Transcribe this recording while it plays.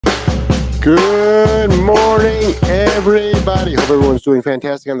Good morning, everybody. Hope everyone's doing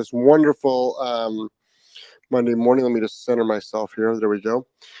fantastic on this wonderful Monday morning. Let me just center myself here. There we go.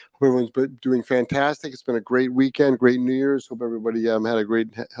 Hope everyone's been doing fantastic. It's been a great weekend, great New Year's. Hope everybody had a great,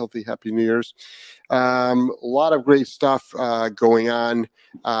 healthy, happy New Year's. A lot of great stuff going on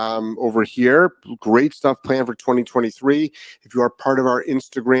over here. Great stuff planned for 2023. If you are part of our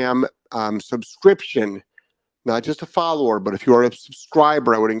Instagram subscription, not just a follower, but if you are a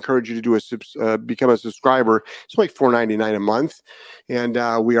subscriber, I would encourage you to do become a subscriber. It's like $4.99 a month,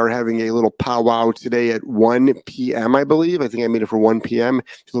 and we are having a little powwow today at 1 p.m. I believe. I think I made it for 1 p.m.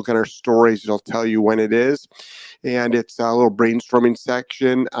 If you look on our stories, it'll tell you when it is, and it's a little brainstorming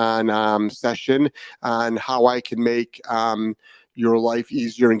session on how I can make your life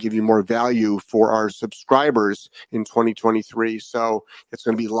easier and give you more value for our subscribers in 2023. So it's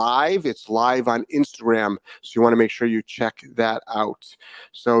going to be live. It's live on Instagram. So you want to make sure you check that out.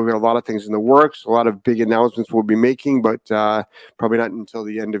 So we have a lot of things in the works, a lot of big announcements we'll be making, but probably not until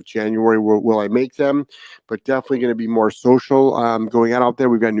the end of January will I make them, but definitely going to be more social going on out there.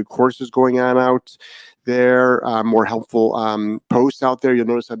 We've got new courses going on out there, more helpful posts out there. You'll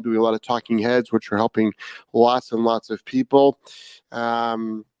notice I'm doing a lot of talking heads, which are helping lots and lots of people.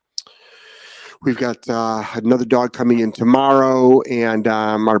 We've got another dog coming in tomorrow, and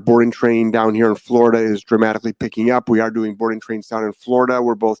our boarding train down here in Florida is dramatically picking up. We are doing boarding trains down in Florida.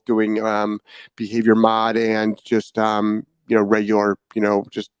 We're both doing behavior mod and just regular,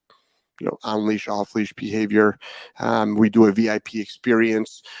 just on leash, off leash behavior. We do a VIP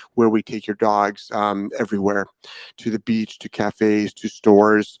experience where we take your dogs everywhere, to the beach, to cafes, to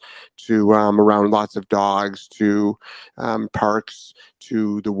stores, to around lots of dogs, to parks,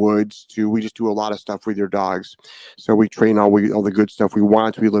 to the woods. We just do a lot of stuff with your dogs. So we train all the good stuff we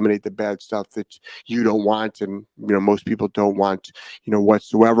want. We eliminate the bad stuff that you don't want, and most people don't want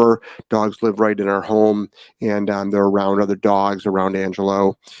whatsoever. Dogs live right in our home, and they're around other dogs, around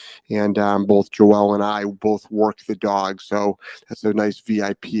Angelo. And both Joelle and I both work the dog, so that's a nice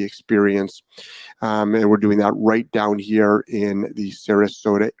VIP experience. And we're doing that right down here in the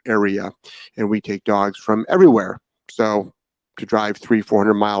Sarasota area. And we take dogs from everywhere. So to drive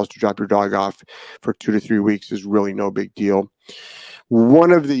 300-400 miles to drop your dog off for 2 to 3 weeks is really no big deal.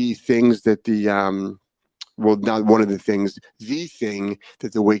 One of the things that the thing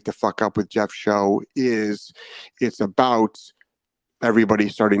that the Wake the Fuck Up with Jeff show is, it's about everybody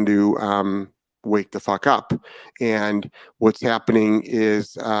starting to wake the fuck up. And what's happening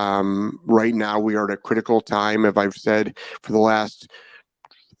is right now we are at a critical time. As I've said for the last,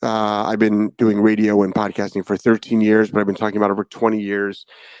 I've been doing radio and podcasting for 13 years, but I've been talking about over 20 years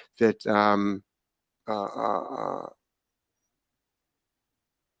that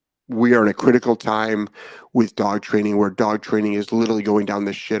we are in a critical time with dog training, where dog training is literally going down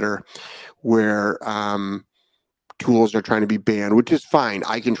the shitter, where tools are trying to be banned, which is fine.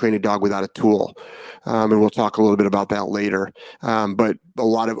 I can train a dog without a tool. And we'll talk a little bit about that later. But a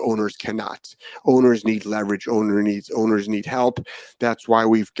lot of owners cannot. Owners need leverage. Owners need help. That's why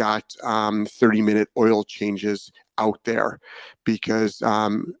we've got 30-minute oil changes out there, because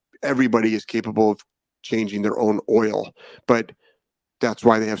everybody is capable of changing their own oil. But that's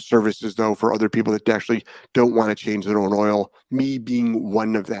why they have services, though, for other people that actually don't want to change their own oil, me being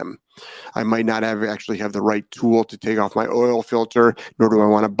one of them. I might not actually have the right tool to take off my oil filter, nor do I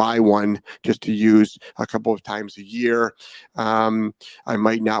want to buy one just to use a couple of times a year. I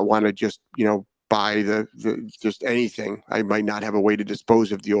might not want to just, buy just anything. I might not have a way to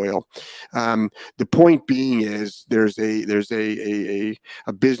dispose of the oil. The point being is there's a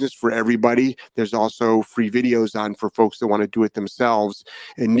business for everybody. There's also free videos on for folks that want to do it themselves,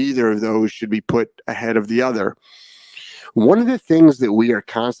 and neither of those should be put ahead of the other. One of the things that we are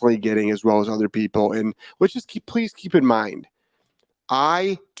constantly getting, as well as other people, and let's just please keep in mind,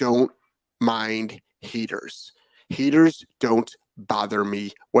 I don't mind haters. Haters don't bother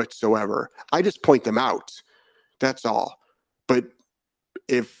me whatsoever. I just point them out. That's all. But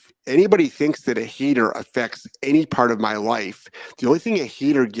if anybody thinks that a hater affects any part of my life, the only thing a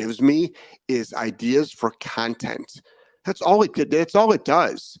hater gives me is ideas for content. That's all it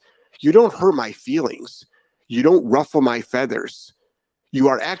does. You don't hurt my feelings. You don't ruffle my feathers. You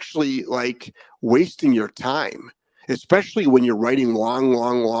are actually wasting your time, especially when you're writing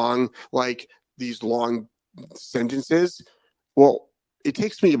long, like these long sentences. Well, it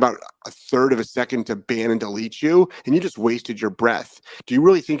takes me about a third of a second to ban and delete you, and you just wasted your breath. Do you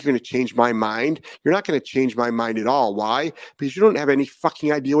really think you're going to change my mind? You're not going to change my mind at all. Why? Because you don't have any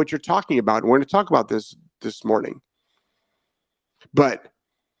fucking idea what you're talking about. And we're going to talk about this morning. But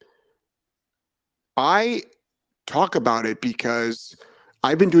I talk about it because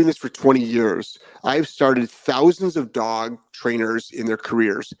I've been doing this for 20 years. I've started thousands of dog trainers in their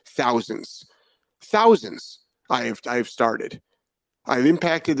careers. Thousands. I've started. I've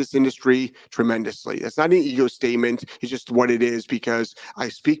impacted this industry tremendously. That's not an ego statement. It's just what it is because I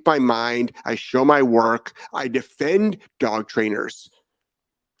speak my mind. I show my work. I defend dog trainers.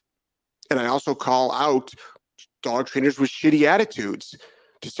 And I also call out dog trainers with shitty attitudes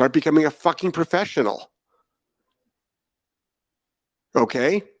to start becoming a fucking professional.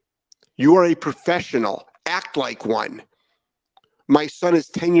 Okay? You are a professional. Act like one. My son is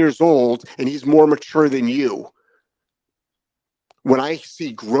 10 years old and he's more mature than you. When I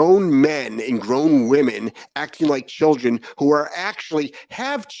see grown men and grown women acting like children who are actually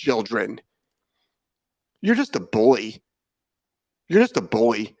have children, you're just a bully. You're just a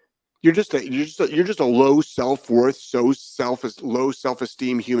bully. You're just a low self-worth, low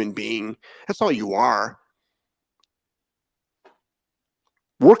self-esteem human being. That's all you are.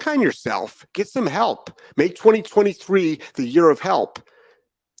 Work on yourself. Get some help. Make 2023 the year of help.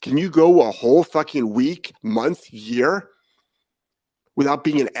 Can you go a whole fucking week, month, year without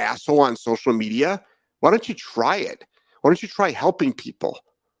being an asshole on social media? Why don't you try it? Why don't you try helping people?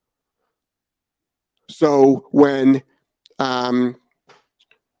 So when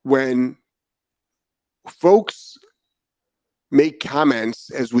folks make comments,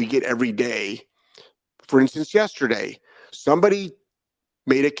 as we get every day, for instance, yesterday, somebody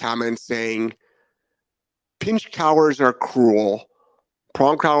made a comment saying pinch collars are cruel,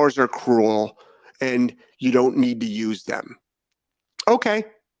 prong collars are cruel, and you don't need to use them. Okay.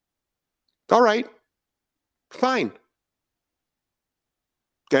 All right. Fine.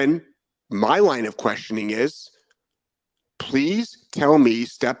 Then my line of questioning is, please tell me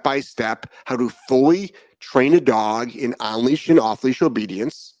step by step how to fully train a dog in on-leash and off-leash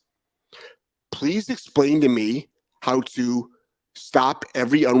obedience. Please explain to me how to stop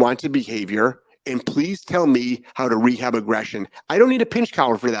every unwanted behavior. And please tell me how to rehab aggression. I don't need a pinch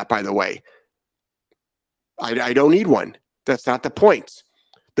collar for that, by the way. I don't need one. That's not the point.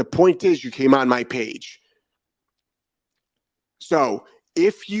 The point is you came on my page. So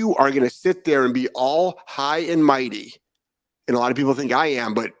if you are going to sit there and be all high and mighty, and a lot of people think I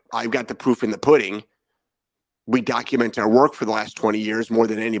am, but I've got the proof in the pudding. We document our work for the last 20 years more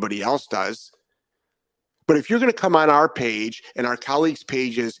than anybody else does. But if you're going to come on our page and our colleagues'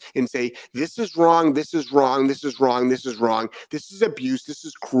 pages and say, this is wrong, this is wrong, this is wrong, this is wrong, this is abuse, this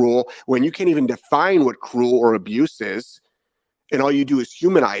is cruel, when you can't even define what cruel or abuse is, and all you do is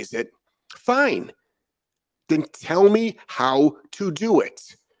humanize it, fine. Then tell me how to do it.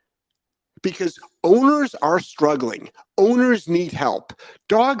 Because owners are struggling. Owners need help.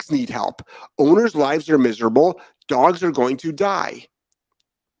 Dogs need help. Owners' lives are miserable. Dogs are going to die.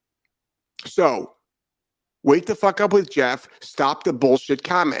 So, wake the fuck up with Jeff. Stop the bullshit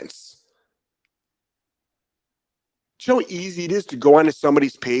comments. Do you know how easy it is to go onto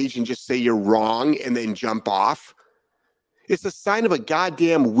somebody's page and just say you're wrong and then jump off? It's a sign of a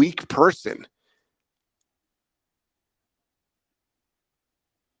goddamn weak person.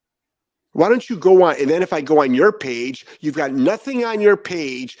 Why don't you go on, and then if I go on your page, you've got nothing on your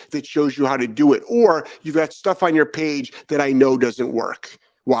page that shows you how to do it, or you've got stuff on your page that I know doesn't work.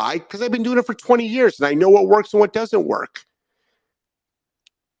 Why? Because I've been doing it for 20 years, and I know what works and what doesn't work.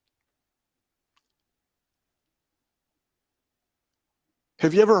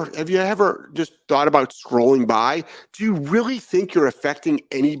 Have you ever just thought about scrolling by? Do you really think you're affecting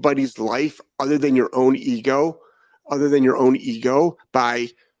anybody's life other than your own ego? By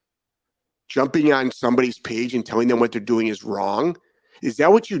jumping on somebody's page and telling them what they're doing is wrong? Is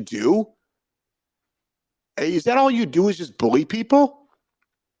that what you do? Is that all you do is just bully people?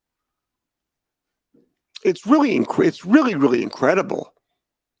 It's really incredible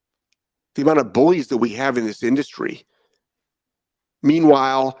the amount of bullies that we have in this industry.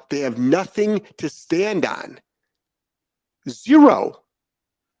 Meanwhile, they have nothing to stand on. Zero.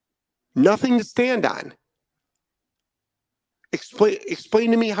 Nothing to stand on.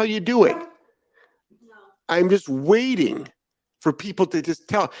 Explain to me how you do it. I'm just waiting for people to just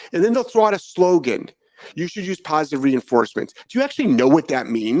tell. And then they'll throw out a slogan. You should use positive reinforcement. Do you actually know what that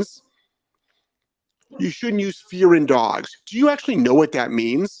means? You shouldn't use fear in dogs. Do you actually know what that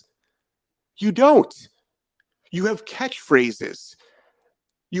means? You don't. You have catchphrases.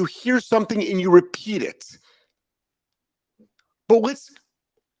 You hear something and you repeat it. But let's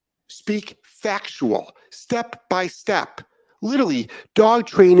speak factual, step by step. Literally, dog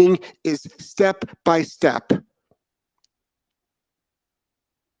training is step by step.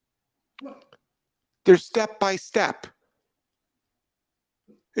 They're step by step.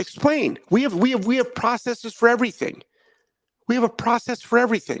 Explain. We have processes for everything. We have a process for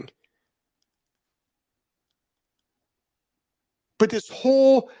everything. But this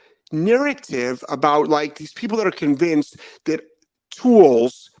whole narrative about like these people that are convinced that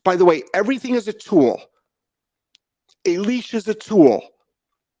tools, by the way, everything is a tool. A leash is a tool.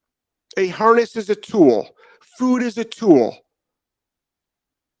 A harness is a tool. Food is a tool.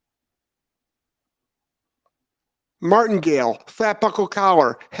 Martingale, flat buckle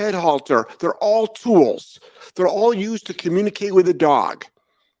collar, head halter, they're all tools. They're all used to communicate with a dog.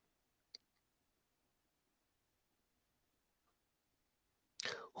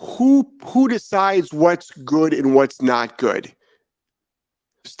 Who decides what's good and what's not good?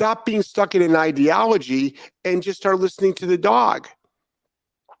 Stop being stuck in an ideology and just start listening to the dog.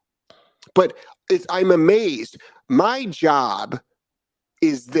 But I'm amazed. My job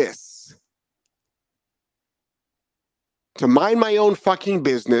is this: to mind my own fucking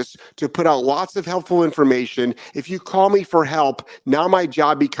business, to put out lots of helpful information. If you call me for help, now my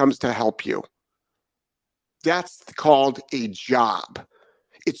job becomes to help you. That's called a job.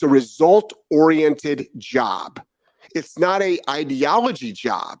 It's a result-oriented job. It's not an ideology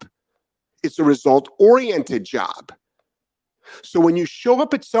job. It's a result-oriented job. So when you show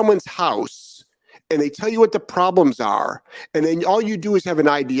up at someone's house and they tell you what the problems are, and then all you do is have an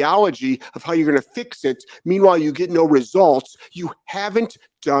ideology of how you're going to fix it, meanwhile you get no results, you haven't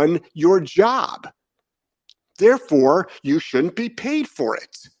done your job. Therefore, you shouldn't be paid for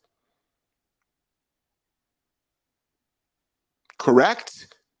it. Correct?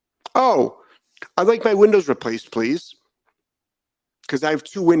 Oh, I'd like my windows replaced, please. Because I have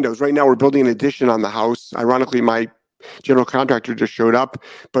 2 windows. Right now, we're building an addition on the house. Ironically, my general contractor just showed up.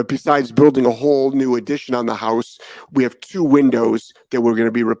 But besides building a whole new addition on the house, we have 2 windows that we're going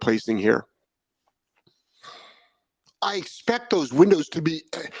to be replacing here. I expect those windows to be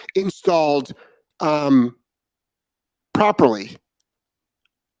installed properly.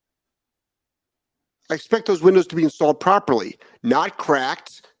 I expect those windows to be installed properly, not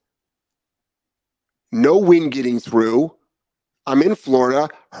cracked, no wind getting through. I'm in Florida,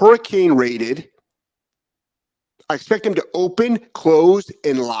 hurricane rated. I expect them to open, close,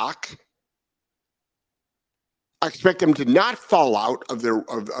 and lock. I expect them to not fall out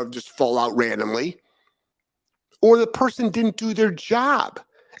of just fall out randomly. Or the person didn't do their job.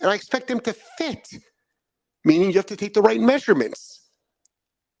 And I expect them to fit, meaning you have to take the right measurements.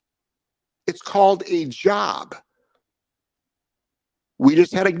 It's called a job. We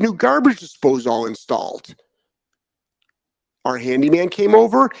just had a new garbage disposal installed. Our handyman came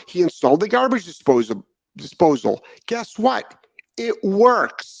over. He installed the garbage disposal. Guess what? It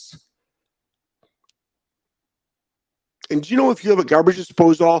works. And do you know if you have a garbage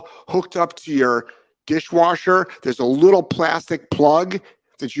disposal hooked up to your dishwasher, there's a little plastic plug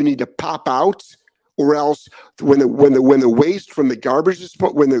that you need to pop out, or else when the waste from the garbage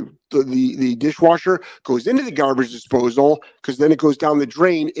disposal, when the dishwasher goes into the garbage disposal, because then it goes down the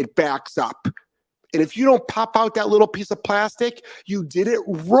drain, it backs up. And if you don't pop out that little piece of plastic, you did it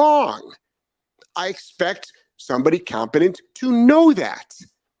wrong. I expect somebody competent to know that.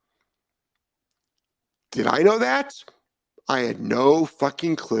 Did I know that? I had no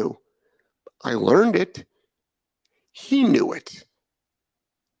fucking clue. I learned it. He knew it.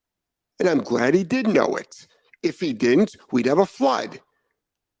 And I'm glad he did know it. If he didn't, we'd have a flood.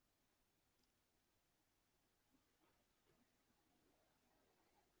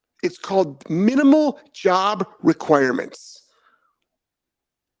 It's called minimal job requirements.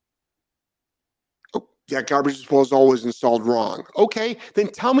 Oh, that garbage disposal was installed wrong. Okay, then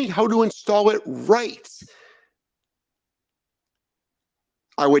tell me how to install it right.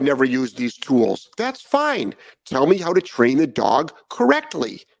 I would never use these tools. That's fine. Tell me how to train the dog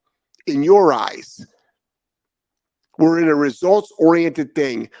correctly in your eyes. We're in a results-oriented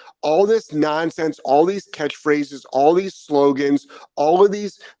thing. All this nonsense, all these catchphrases, all these slogans, all of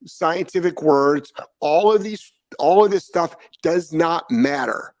these scientific words, all of this stuff does not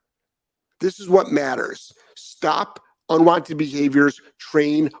matter. This is what matters. Stop unwanted behaviors,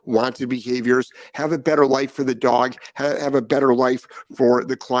 train wanted behaviors, have a better life for the dog, have a better life for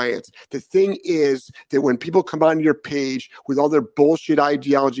the clients. The thing is that when people come on your page with all their bullshit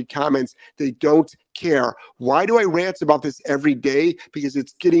ideology comments, they don't care. Why do I rant about this every day? Because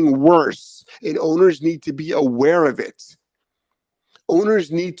it's getting worse, and owners need to be aware of it.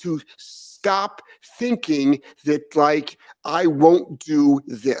 Owners need to stop thinking that, like, I won't do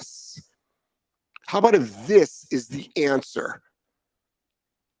this. How about if this is the answer?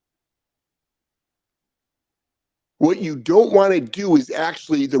 What you don't want to do is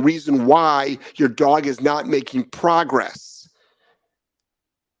actually the reason why your dog is not making progress.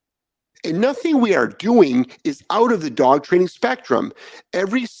 And nothing we are doing is out of the dog training spectrum.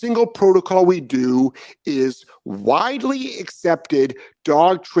 Every single protocol we do is widely accepted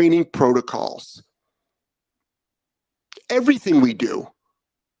dog training protocols. Everything we do.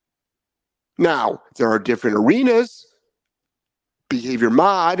 Now, there are different arenas. Behavior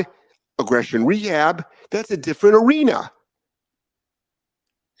mod, aggression rehab, that's a different arena.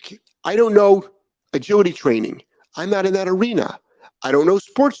 I don't know agility training. I'm not in that arena. I don't know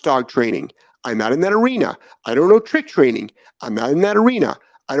sports dog training. I'm not in that arena. I don't know trick training. I'm not in that arena.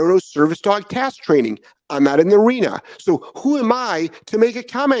 I don't know service dog task training. I'm not in the arena. So who am I to make a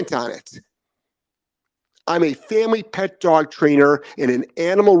comment on it? I'm a family pet dog trainer and an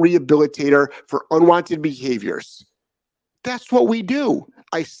animal rehabilitator for unwanted behaviors. That's what we do.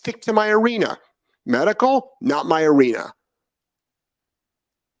 I stick to my arena. Medical, not my arena.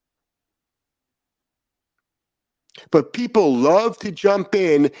 But people love to jump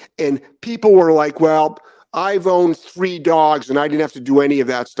in, and people were like, well, I've owned 3 dogs and I didn't have to do any of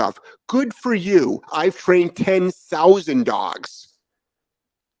that stuff. Good for you. I've trained 10,000 dogs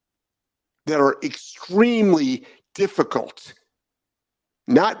that are extremely difficult,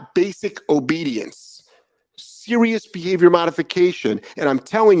 not basic obedience, serious behavior modification. And I'm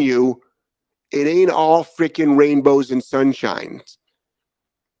telling you, it ain't all freaking rainbows and sunshine.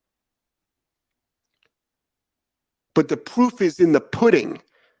 But the proof is in the pudding.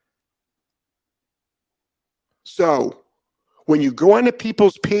 So when you go onto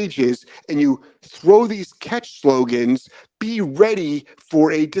people's pages and you throw these catch slogans, be ready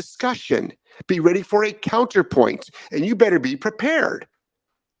for a discussion. Be ready for a counterpoint. And you better be prepared.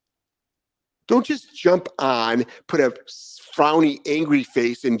 Don't just jump on, put a frowny, angry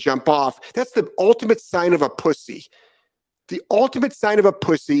face and jump off. That's the ultimate sign of a pussy. The ultimate sign of a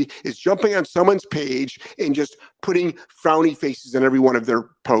pussy is jumping on someone's page and just putting frowny faces on every one of their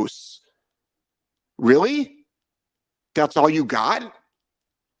posts. Really? That's all you got?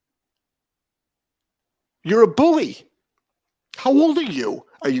 You're a bully. How old are you?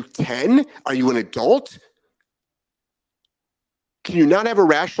 Are you 10? Are you an adult? Can you not have a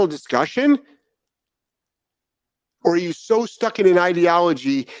rational discussion? Or are you so stuck in an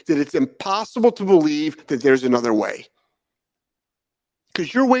ideology that it's impossible to believe that there's another way?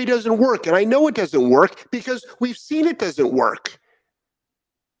 Because your way doesn't work. And I know it doesn't work because we've seen it doesn't work.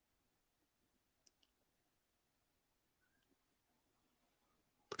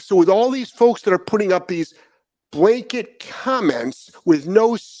 So with all these folks that are putting up these blanket comments with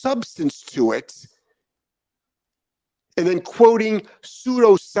no substance to it, and then quoting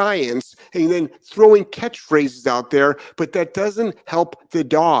pseudoscience and then throwing catchphrases out there, but that doesn't help the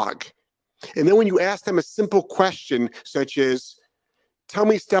dog. And then when you ask them a simple question such as, tell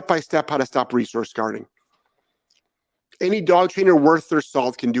me step by step how to stop resource guarding. Any dog trainer worth their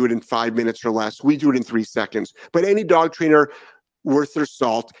salt can do it in 5 minutes or less. We do it in 3 seconds. But any dog trainer worth their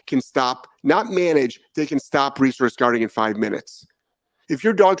salt can stop, not manage, they can stop resource guarding in 5 minutes. If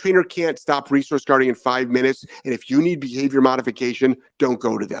your dog trainer can't stop resource guarding in 5 minutes, and if you need behavior modification, don't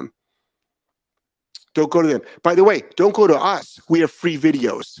go to them. Don't go to them. By the way, don't go to us. We have free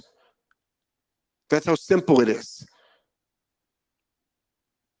videos. That's how simple it is.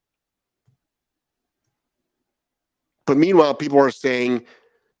 But meanwhile, people are saying,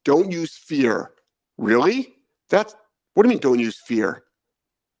 don't use fear. Really? What do you mean don't use fear?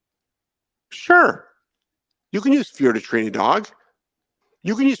 Sure. You can use fear to train a dog.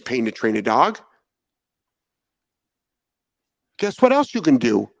 You can use pain to train a dog. Guess what else you can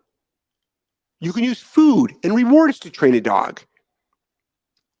do? You can use food and rewards to train a dog.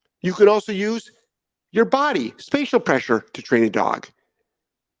 You can also use your body, spatial pressure to train a dog.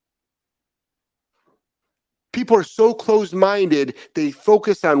 People are so closed-minded, they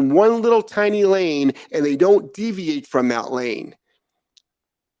focus on one little tiny lane and they don't deviate from that lane.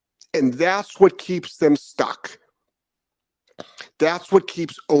 And that's what keeps them stuck. That's what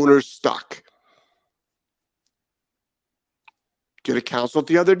keeps owners stuck. Did a consult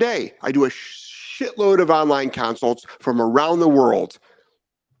the other day. I do a shitload of online consults from around the world.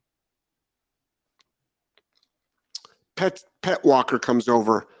 Pet walker comes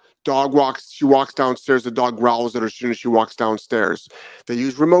over. Dog walks, she walks downstairs, the dog growls at her as soon as she walks downstairs. They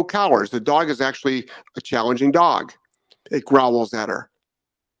use remote collars. The dog is actually a challenging dog. It growls at her.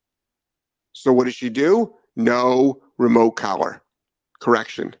 So what does she do? No remote collar.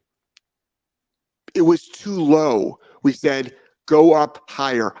 Correction. It was too low. We said, go up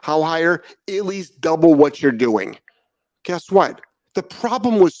higher. How higher? At least double what you're doing. Guess what? The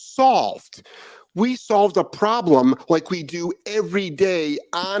problem was solved. We solved a problem like we do every day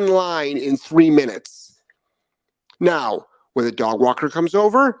online in 3 minutes. Now, when the dog walker comes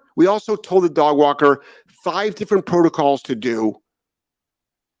over, we also told the dog walker 5 different protocols to do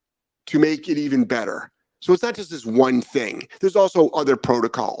to make it even better. So it's not just this one thing. There's also other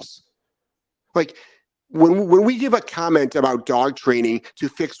protocols. Like when we give a comment about dog training to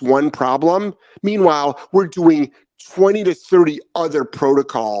fix one problem, meanwhile, we're doing 20 to 30 other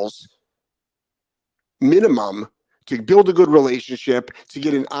protocols minimum to build a good relationship, to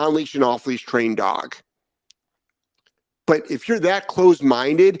get an on-leash and off-leash trained dog. But if you're that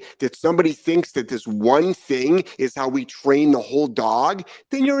closed-minded that somebody thinks that this one thing is how we train the whole dog,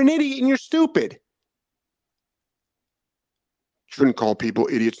 then you're an idiot and you're stupid. Shouldn't call people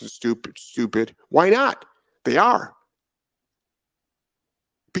idiots and stupid. Why not? They are.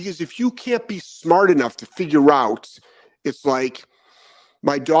 Because if you can't be smart enough to figure out, it's like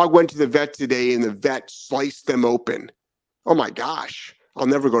my dog went to the vet today and the vet sliced them open. Oh my gosh, I'll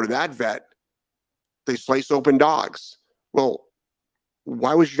never go to that vet. They slice open dogs. Well,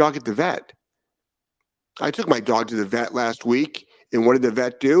 why was your dog at the vet? I took my dog to the vet last week, and what did the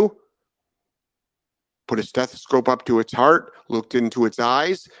vet do? Put a stethoscope up to its heart, looked into its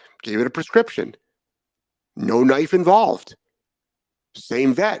eyes, gave it a prescription. No knife involved.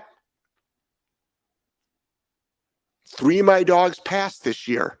 Same vet. 3 of my dogs passed this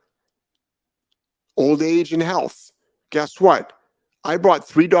year. Old age and health. Guess what? I brought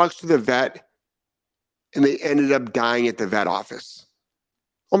 3 dogs to the vet, and they ended up dying at the vet office.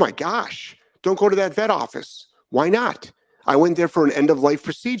 Oh my gosh, don't go to that vet office. Why not? I went there for an end-of-life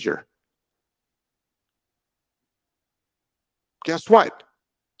procedure. Guess what?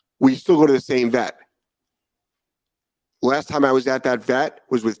 We still go to the same vet. Last time I was at that vet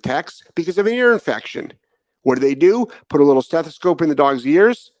was with Tex because of an ear infection. What did they do? Put a little stethoscope in the dog's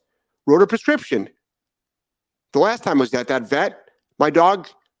ears, wrote a prescription. The last time I was at that vet, my dog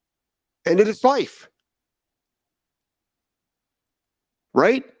ended its life.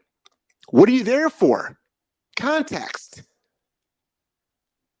 Right? What are you there for? Context.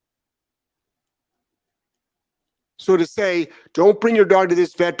 So to say, don't bring your dog to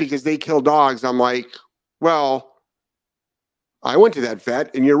this vet because they kill dogs, I'm like, well, I went to that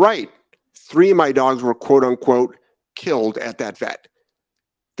vet and you're right. 3 of my dogs were quote unquote killed at that vet.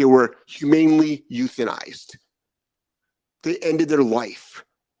 They were humanely euthanized. They ended their life.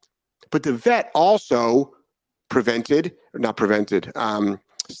 But the vet also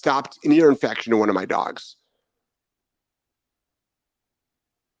stopped an ear infection in one of my dogs.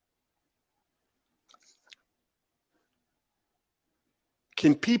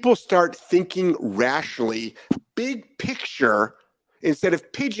 Can people start thinking rationally, big picture, instead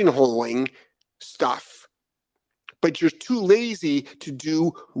of pigeonholing stuff? But you're too lazy to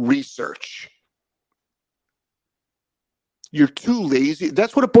do research. You're too lazy.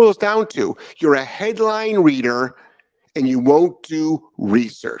 That's what it boils down to. You're a headline reader and you won't do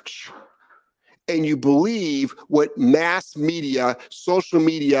research. And you believe what mass media, social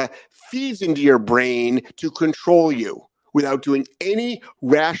media feeds into your brain to control you without doing any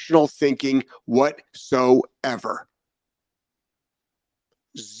rational thinking whatsoever.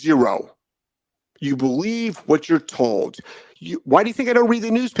 0. You believe what you're told. Why do you think I don't read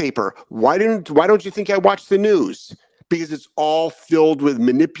the newspaper? Why don't you think I watch the news? Because it's all filled with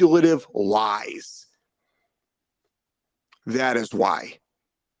manipulative lies. That is why.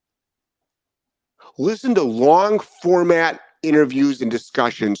 Listen to long format interviews and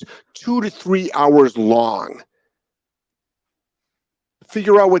discussions, 2 to 3 hours long.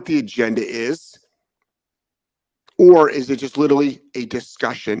 Figure out what the agenda is. Or is it just literally a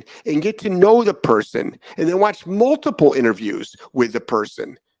discussion? And get to know the person and then watch multiple interviews with the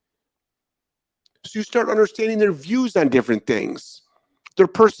person. So you start understanding their views on different things, their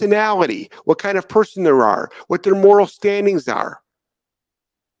personality, what kind of person they are, what their moral standings are.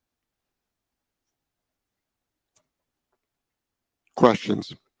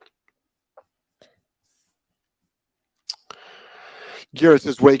 Questions? Garrett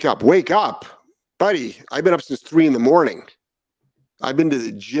says, wake up. Wake up. Buddy, I've been up since 3 a.m. I've been to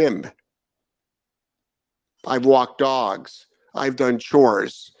the gym. I've walked dogs. I've done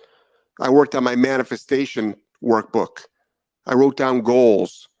chores. I worked on my manifestation workbook. I wrote down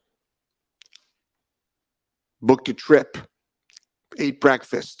goals. Booked a trip. Ate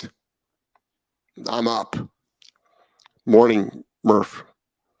breakfast. I'm up. Morning, Murph.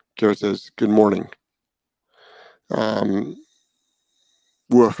 Garrett says, good morning.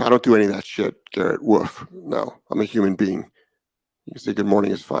 Woof. I don't do any of that shit, Garrett. Woof. No, I'm a human being. You can say good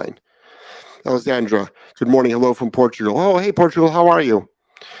morning is fine. Alessandra, good morning. Hello from Portugal. Oh, hey, Portugal. How are you?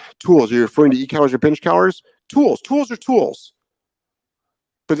 Tools. Are you referring to e-collars or pinch collars? Tools. Tools are tools.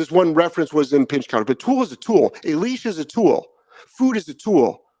 But this one reference was in pinch counter. But tool is a tool. A leash is a tool. Food is a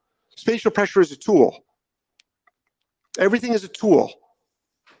tool. Spatial pressure is a tool. Everything is a tool.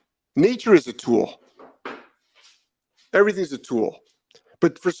 Nature is a tool. Everything's a tool.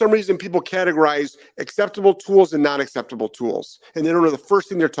 But for some reason, people categorize acceptable tools and non-acceptable tools. And they don't know the first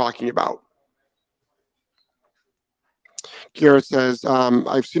thing they're talking about. Garrett says,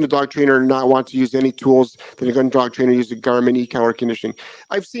 I've seen a dog trainer not want to use any tools that a gun dog trainer uses Garmin e-cow or conditioning.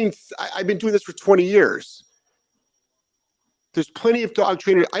 I've been doing this for 20 years. There's plenty of dog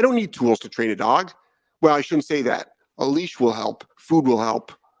trainers. I don't need tools to train a dog. Well, I shouldn't say that. A leash will help. Food will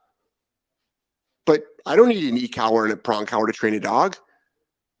help. But I don't need an e-cow or a prong collar to train a dog.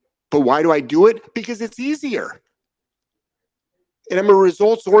 But why do I do it? Because it's easier. And I'm a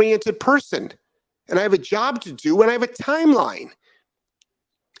results-oriented person. And I have a job to do, and I have a timeline.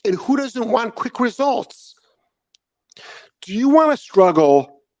 And who doesn't want quick results? Do you want to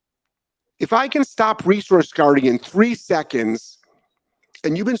struggle? If I can stop resource guarding in 3 seconds,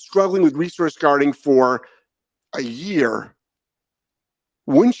 and you've been struggling with resource guarding for a year,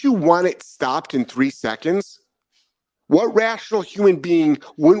 wouldn't you want it stopped in 3 seconds? What rational human being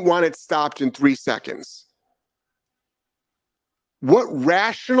wouldn't want it stopped in 3 seconds? What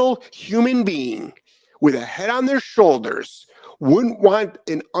rational human being with a head on their shoulders wouldn't want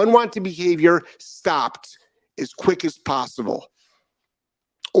an unwanted behavior stopped as quick as possible?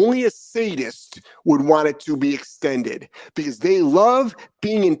 Only a sadist would want it to be extended because they love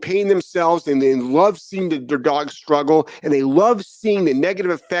being in pain themselves and they love seeing their dog struggle and they love seeing the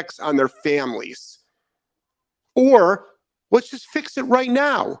negative effects on their families. Or let's just fix it right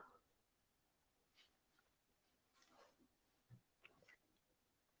now.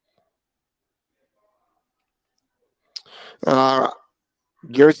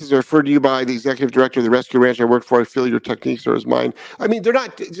 Gary says, referred to you by the executive director of the rescue ranch I work for. I feel your techniques are as mine. I mean, they're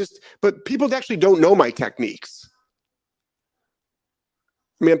not just, but people actually don't know my techniques.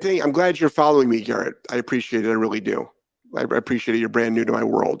 I mean, I'm glad you're following me, Garrett. I appreciate it. I really do. I appreciate it. You're brand new to my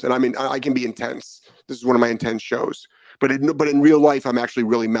world. And I mean, I can be intense. This is one of my intense shows. But in real life, I'm actually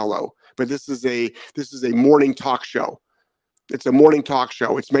really mellow. But this is a morning talk show. It's a morning talk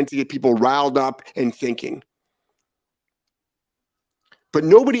show. It's meant to get people riled up and thinking. But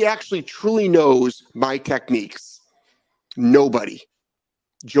nobody actually truly knows my techniques. Nobody.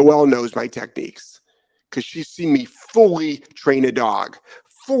 Joelle knows my techniques because she's seen me fully train a dog,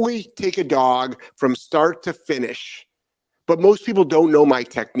 fully take a dog from start to finish. But most people don't know my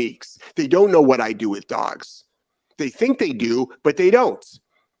techniques. They don't know what I do with dogs. They think they do, but they don't.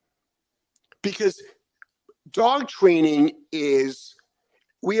 Because dog training is,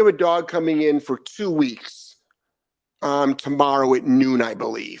 we have a dog coming in for 2 weeks. Tomorrow at noon, I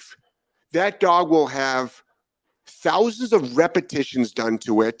believe. That dog will have thousands of repetitions done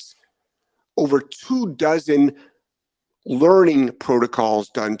to it, over 24 learning protocols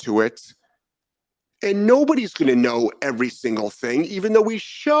done to it, and nobody's going to know every single thing, even though we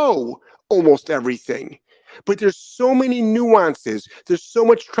show almost everything. But there's so many nuances. There's so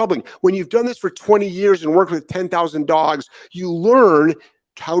much troubling. When you've done this for 20 years and worked with 10,000 dogs, you learn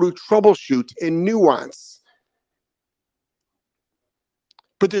how to troubleshoot and nuance.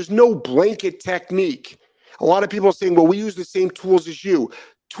 But there's no blanket technique. A lot of people are saying, well, we use the same tools as you.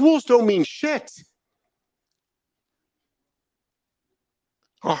 Tools don't mean shit.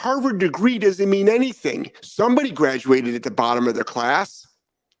 A Harvard degree doesn't mean anything. Somebody graduated at the bottom of their class.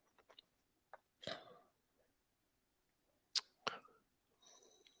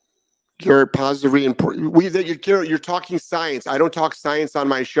 Garrett, positive reinforcement. You're talking science. I don't talk science on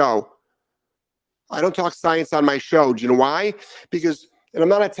my show. I don't talk science on my show. Do you know why? Because, and I'm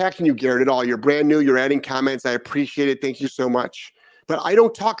not attacking you, Garrett, at all. You're brand new. You're adding comments. I appreciate it. Thank you so much. But I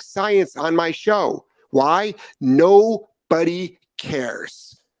don't talk science on my show. Why? Nobody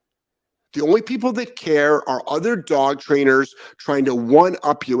cares. The only people that care are other dog trainers trying to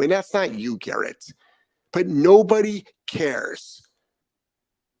one-up you. And that's not you, Garrett. But nobody cares.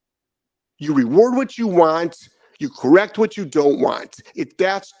 You reward what you want. You correct what you don't want.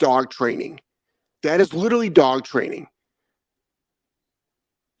 That's dog training. That is literally dog training.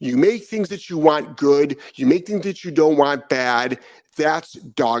 You make things that you want good. You make things that you don't want bad. That's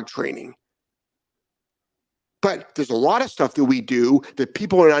dog training. But there's a lot of stuff that we do that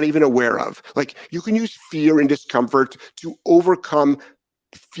people are not even aware of. Like you can use fear and discomfort to overcome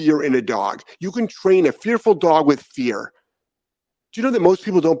fear in a dog. You can train a fearful dog with fear. Do you know that most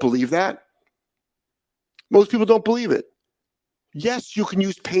people don't believe that? Most people don't believe it. Yes, you can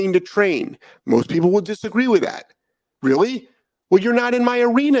use pain to train. Most people will disagree with that. Really? Well, you're not in my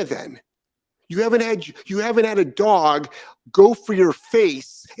arena then. You haven't had a dog go for your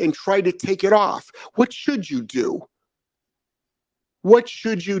face and try to take it off. What should you do? What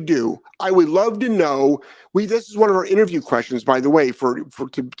should you do? I would love to know. This is one of our interview questions, by the way,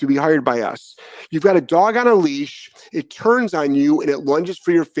 to be hired by us. You've got a dog on a leash. It turns on you and it lunges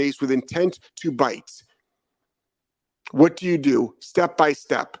for your face with intent to bite. What do you do? Step by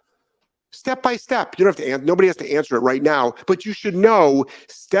step. Step by step. You don't have to answer. Nobody has to answer it right now, but you should know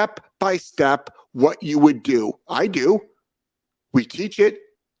step by step what you would do. I do. We teach it.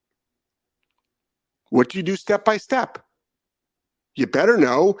 What do you do step by step? You better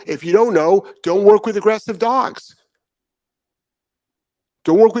know. If you don't know, don't work with aggressive dogs.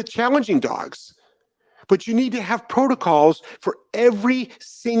 Don't work with challenging dogs. But you need to have protocols for every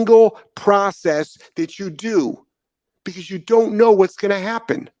single process that you do because you don't know what's going to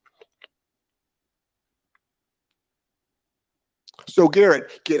happen. So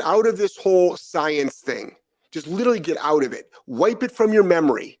Garrett, get out of this whole science thing. Just literally get out of it. Wipe it from your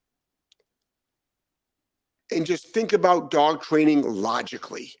memory. And just think about dog training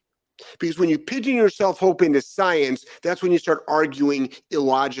logically. Because when you pigeon yourself hope into science, that's when you start arguing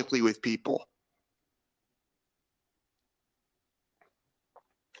illogically with people.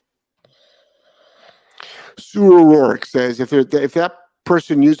 Sue O'Rourke says, if that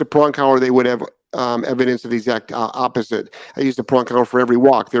person used a prong collar, they would have evidence of the exact opposite. I use the prong collar for every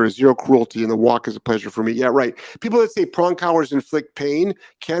walk. There is zero cruelty, and the walk is a pleasure for me. Yeah, right. People that say prong collars inflict pain,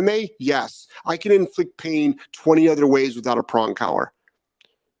 can they? Yes. I can inflict pain 20 other ways without a prong collar.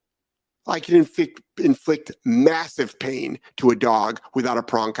 I can inflict massive pain to a dog without a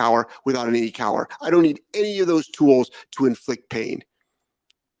prong collar, without an knee collar. I don't need any of those tools to inflict pain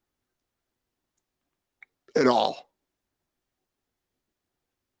at all.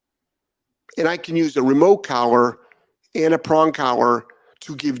 And I can use a remote collar and a prong collar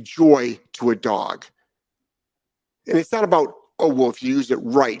to give joy to a dog. And it's not about, oh, well, if you use it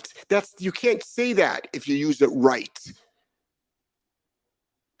right. You can't say that if you use it right.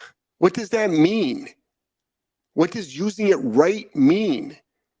 What does that mean? What does using it right mean?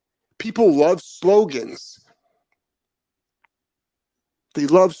 People love slogans. They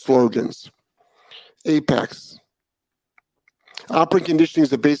love slogans. Apex. Operant conditioning is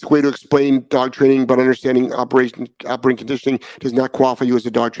the basic way to explain dog training, but understanding operant conditioning does not qualify you as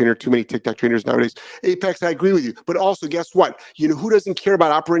a dog trainer. Too many TikTok trainers nowadays. Apex, I agree with you. But also, guess what? You know who doesn't care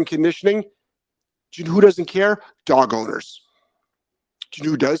about operant conditioning? Do you know who doesn't care? Dog owners. Do you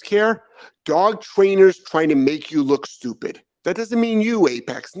know who does care? Dog trainers trying to make you look stupid. That doesn't mean you,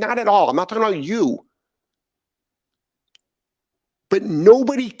 Apex. Not at all. I'm not talking about you. But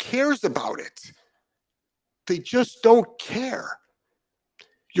nobody cares about it. They just don't care.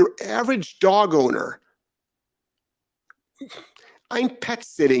 Your average dog owner. I'm pet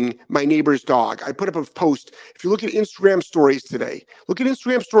sitting my neighbor's dog. I put up a post. If you look at Instagram stories today,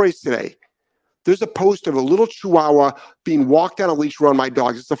 there's a post of a little Chihuahua being walked on a leash around my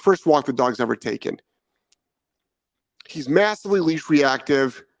dog. It's the first walk the dog's ever taken. He's massively leash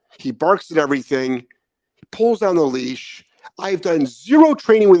reactive. He barks at everything. He pulls down the leash. I've done zero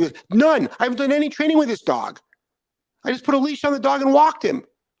training with it. None. I haven't done any training with this dog. I just put a leash on the dog and walked him.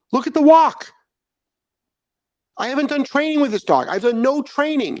 Look at the walk. I haven't done training with this dog. I've done no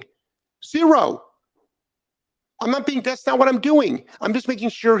training. Zero. That's not what I'm doing. I'm just making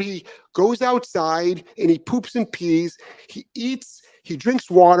sure he goes outside and he poops and pees. He eats, he drinks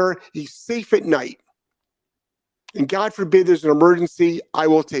water. He's safe at night. And God forbid there's an emergency, I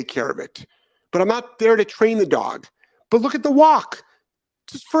will take care of it. But I'm not there to train the dog. But look at the walk.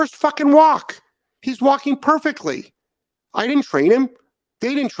 It's his first fucking walk. He's walking perfectly. I didn't train him.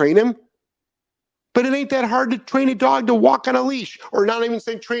 They didn't train him. But it ain't that hard to train a dog to walk on a leash, or not even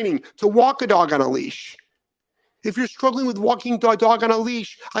say training, to walk a dog on a leash. If you're struggling with walking a dog on a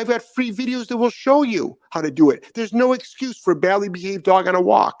leash, I've got free videos that will show you how to do it. There's no excuse for a badly behaved dog on a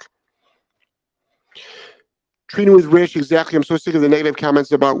walk. Training with Rich, exactly. I'm so sick of the negative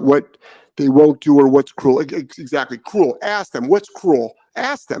comments about what they won't do or what's cruel. Exactly, cruel. Ask them, what's cruel?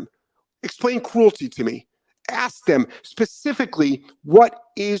 Ask them. Explain cruelty to me. Ask them specifically, what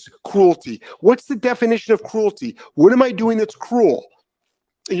is cruelty? What's the definition of cruelty? What am I doing that's cruel?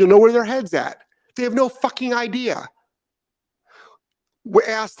 And you'll know where their head's at. They have no fucking idea.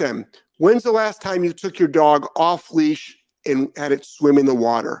 Ask them, when's the last time you took your dog off leash and had it swim in the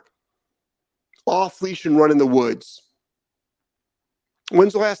water? Off leash and run in the woods.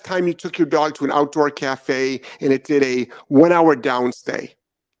 When's the last time you took your dog to an outdoor cafe and it did a 1 hour downstay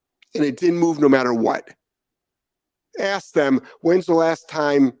and it didn't move no matter what? Ask them, when's the last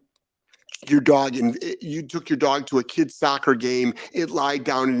time your dog, and you took your dog to a kid's soccer game, it lied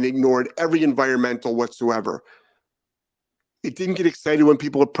down and ignored every environmental whatsoever. It didn't get excited when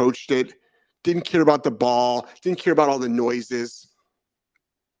people approached it, didn't care about the ball, didn't care about all the noises.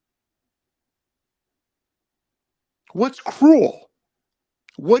 What's cruel?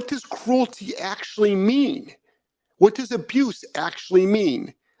 What does cruelty actually mean? What does abuse actually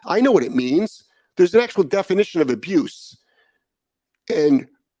mean? I know what it means. There's an actual definition of abuse. And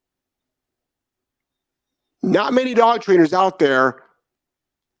not many dog trainers out there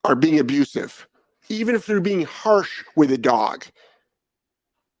are being abusive, even if they're being harsh with a dog.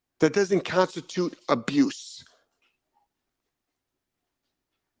 That doesn't constitute abuse.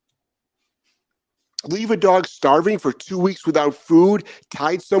 Leave a dog starving for 2 weeks without food,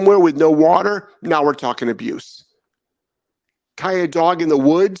 tied somewhere with no water, now we're talking abuse. Tie a dog in the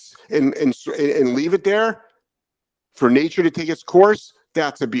woods and leave it there for nature to take its course,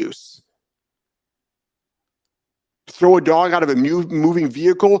 that's abuse. Throw a dog out of a moving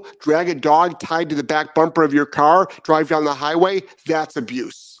vehicle, drag a dog tied to the back bumper of your car, drive down the highway, that's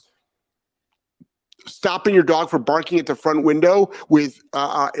abuse. Stopping your dog from barking at the front window with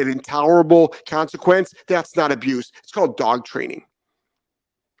an intolerable consequence, that's not abuse. It's called dog training.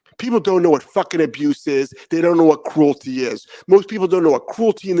 People don't know what fucking abuse is. They don't know what cruelty is. Most people don't know what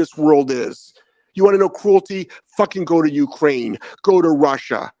cruelty in this world is. You want to know cruelty? Fucking go to Ukraine. Go to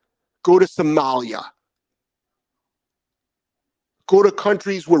Russia. Go to Somalia. Go to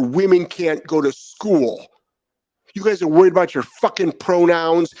countries where women can't go to school. You guys are worried about your fucking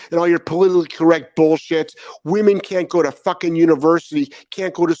pronouns and all your politically correct bullshit. Women can't go to fucking university,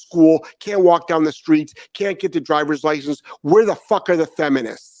 can't go to school, can't walk down the streets, can't get the driver's license. Where the fuck are the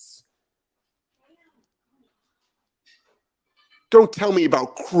feminists? Don't tell me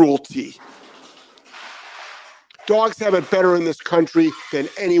about cruelty. Dogs have it better in this country than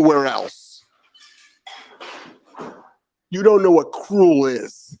anywhere else. You don't know what cruel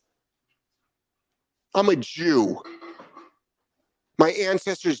is. I'm a Jew. My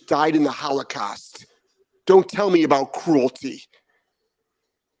ancestors died in the Holocaust. Don't tell me about cruelty.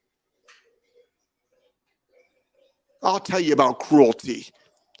 I'll tell you about cruelty.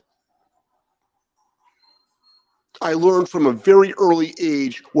 I learned from a very early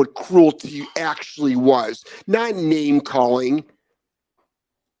age what cruelty actually was. Not name calling.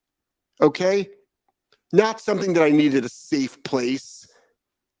 Okay? Not something that I needed a safe place.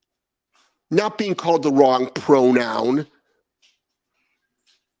 Not being called the wrong pronoun.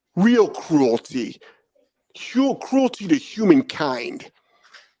 Real cruelty. Cruelty to humankind.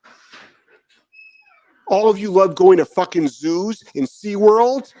 All of you love going to fucking zoos and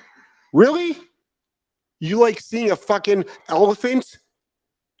SeaWorld? Really? You like seeing a fucking elephant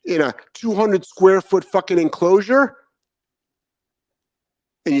in a 200 square foot fucking enclosure?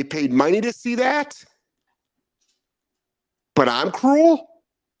 And you paid money to see that? But I'm cruel?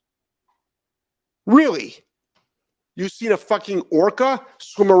 Really? You seen a fucking orca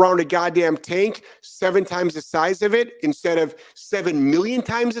swim around a goddamn tank 7 times the size of it instead of 7 million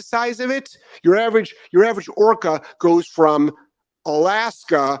times the size of it? Your average orca goes from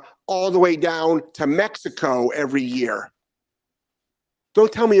Alaska all the way down to Mexico every year.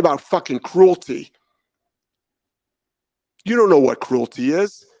 Don't tell me about fucking cruelty. You don't know what cruelty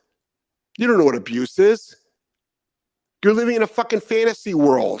is. You don't know what abuse is. You're living in a fucking fantasy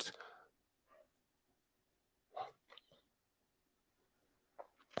world.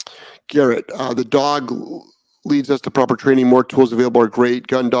 Garrett, the dog leads us to proper training. More tools available are great.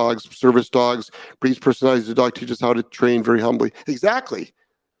 Gun dogs, service dogs, breeds personalities. The dog teaches how to train very humbly. Exactly.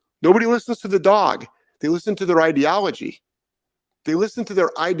 Nobody listens to the dog. They listen to their ideology. They listen to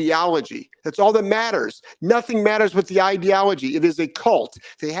their ideology. That's all that matters. Nothing matters but the ideology. It is a cult.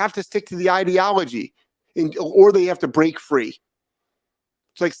 They have to stick to the ideology, or they have to break free.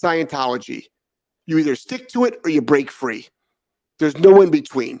 It's like Scientology. You either stick to it or you break free. There's no in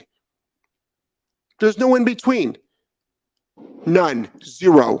between. There's no in between. None.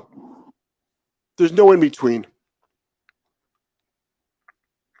 Zero. There's no in between.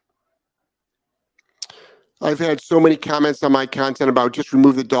 I've had so many comments on my content about just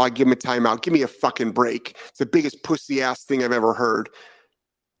remove the dog, give him a timeout. Give me a fucking break. It's the biggest pussy ass thing I've ever heard.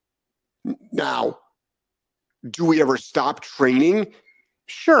 Now, do we ever stop training?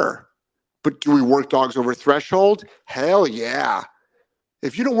 Sure. But do we work dogs over threshold? Hell yeah.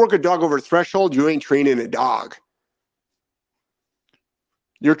 If you don't work a dog over threshold, you ain't training a dog.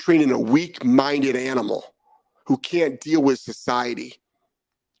 You're training a weak-minded animal who can't deal with society.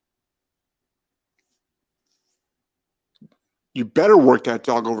 You better work that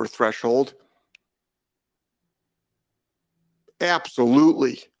dog over threshold.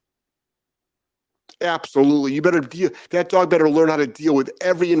 Absolutely. Absolutely. You better deal. That dog better learn how to deal with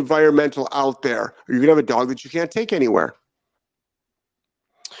every environmental out there, or you're going to have a dog that you can't take anywhere.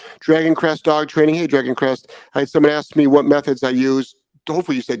 Dragon Crest dog training. Hey, Dragon Crest. I had someone ask me what methods I use.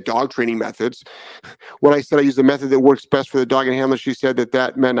 Hopefully you said dog training methods. When I said I use the method that works best for the dog and handler, she said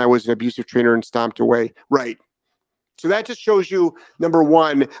that meant I was an abusive trainer and stomped away. Right. So that just shows you, number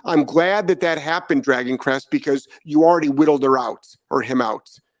one, I'm glad that happened, Dragon Crest, because you already whittled her out or him out.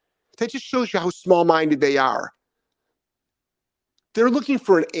 That just shows you how small-minded they are. They're looking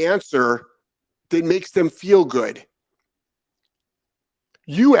for an answer that makes them feel good.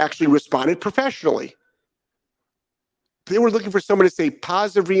 You actually responded professionally. They were looking for someone to say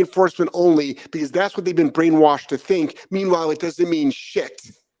positive reinforcement only because that's what they've been brainwashed to think. Meanwhile, it doesn't mean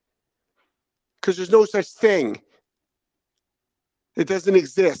shit. Because there's no such thing. It doesn't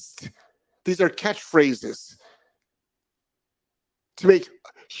exist. These are catchphrases to make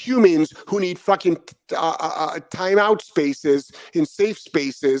humans who need fucking timeout spaces in safe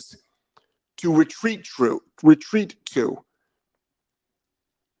spaces to retreat to.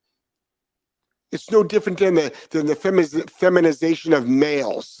 It's no different than the feminization of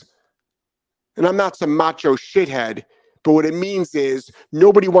males. And I'm not some macho shithead, but what it means is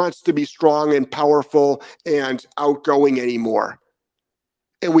nobody wants to be strong and powerful and outgoing anymore.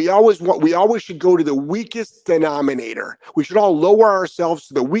 And we always should go to the weakest denominator. We should all lower ourselves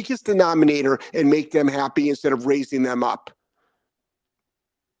to the weakest denominator and make them happy instead of raising them up.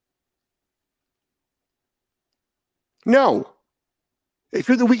 No. If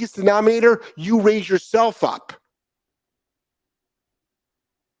you're the weakest denominator, you raise yourself up.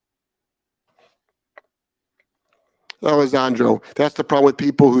 Alessandro, that's the problem with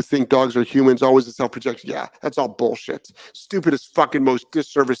people who think dogs are humans, always a self-projection. Yeah, that's all bullshit. Stupidest fucking most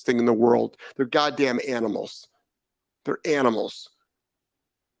disservice thing in the world. They're goddamn animals. They're animals.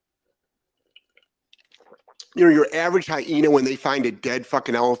 You know, your average hyena, when they find a dead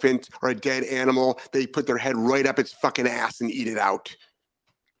fucking elephant or a dead animal, they put their head right up its fucking ass and eat it out.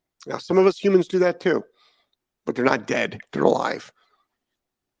 Now, some of us humans do that too, but they're not dead. They're alive.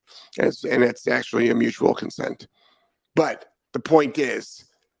 And it's actually a mutual consent. But the point is,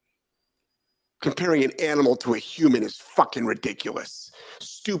 comparing an animal to a human is fucking ridiculous.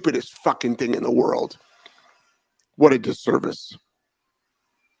 Stupidest fucking thing in the world. What a disservice.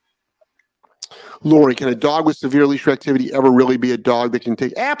 Lori, can a dog with severe leash reactivity ever really be a dog that can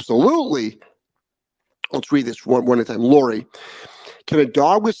take? Absolutely. Let's read this one at a time. Lori, can a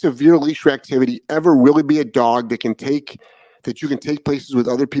dog with severe leash reactivity ever really be a dog that you can take places with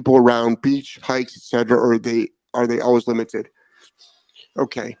other people around, beach, hikes, etc., or are they always limited?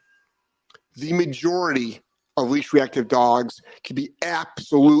 Okay. The majority of leash reactive dogs can be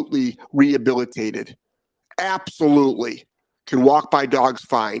absolutely rehabilitated. Absolutely. Can walk by dogs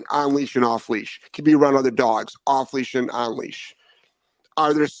fine, on leash and off leash. Can be around other dogs, off leash and on leash.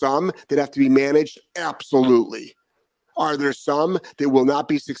 Are there some that have to be managed? Absolutely. Are there some that will not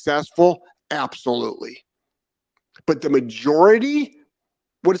be successful? Absolutely. But the majority,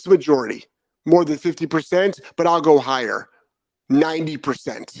 what is the majority? More than 50%, but I'll go higher.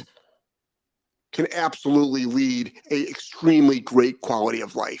 90% can absolutely lead an extremely great quality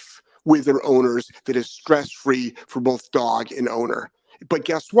of life with their owners that is stress-free for both dog and owner. But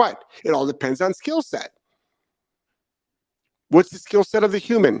guess what? It all depends on skill set. What's the skill set of the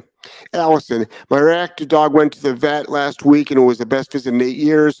human? Allison, my reactive dog went to the vet last week and it was the best visit in 8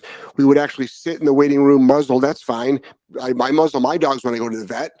 years. We would actually sit in the waiting room muzzled. That's fine. I muzzle my dogs when I go to the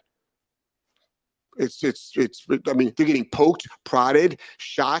vet. I mean, they're getting poked, prodded,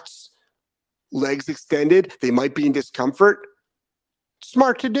 shots, legs extended. They might be in discomfort.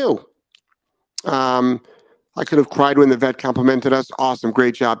 Smart to do. I could have cried when the vet complimented us. Awesome.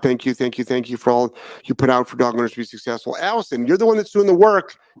 Great job. Thank you for all you put out for dog owners to be successful. Allison, you're the one that's doing the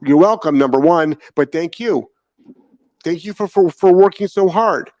work. You're welcome, number one, but thank you. Thank you for working so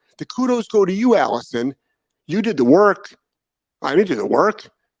hard. The kudos go to you, Allison. You did the work. I didn't do the work.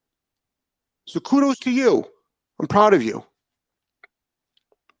 So kudos to you. I'm proud of you.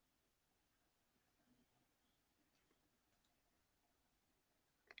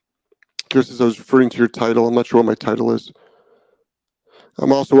 Chris says I was referring to your title. I'm not sure what my title is.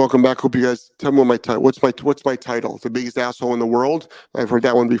 I'm also welcome back. Hope you guys tell me what my title. What's my title? The biggest asshole in the world. I've heard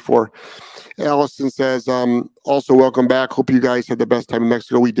that one before. Allison says also welcome back. Hope you guys had the best time in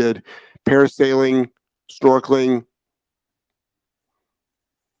Mexico. We did parasailing, snorkeling,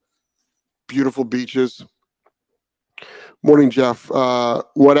 beautiful beaches. Morning, Jeff.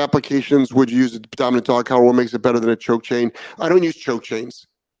 What applications would you use a dominant dog collar? What makes it better than a choke chain? I don't use choke chains.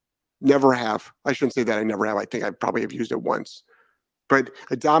 Never have. I shouldn't say that I never have. I think I probably have used it once. but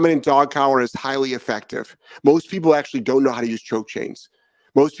a dominant dog collar is highly effective. Most people actually don't know how to use choke chains.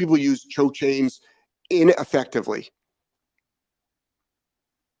 Most people use choke chains ineffectively.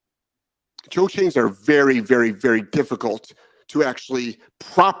 Choke chains are very, very, very difficult to actually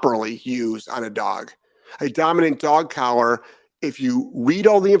properly use on a dog. A dominant dog collar, if you read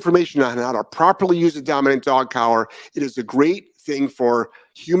all the information on how to properly use a dominant dog collar, it is a great thing for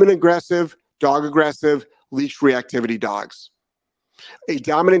human aggressive, dog aggressive, leash reactivity dogs. A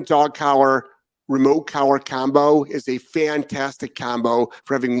dominant dog collar, remote collar combo is a fantastic combo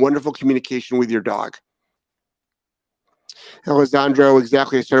for having wonderful communication with your dog. Alessandro,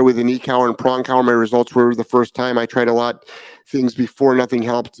 exactly. I started with an e-collar and prong collar. My results were the first time. I tried a lot things before, nothing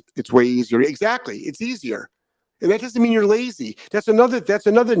helped. It's way easier. Exactly. It's easier. And that doesn't mean you're lazy. That's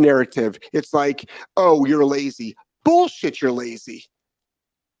another narrative. It's like, oh, you're lazy. Bullshit, you're lazy.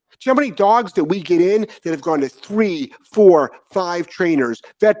 Do you know how many dogs that we get in that have gone to 3, 4, 5 trainers,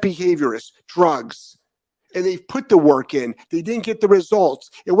 vet behaviorists, drugs, and they've put the work in. They didn't get the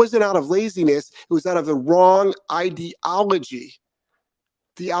results. It wasn't out of laziness. It was out of the wrong ideology.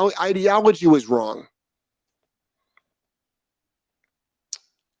 The ideology was wrong.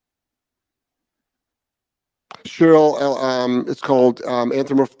 Cheryl, it's called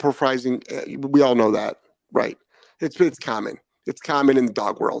anthropomorphizing. We all know that, right? It's common. It's common in the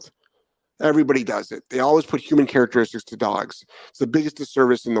dog world. Everybody does it. They always put human characteristics to dogs. It's the biggest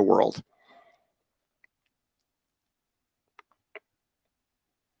disservice in the world.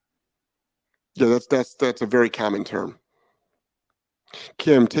 Yeah, that's a very common term.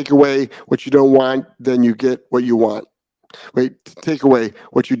 Kim, take away what you don't want, then you get what you want. Wait, take away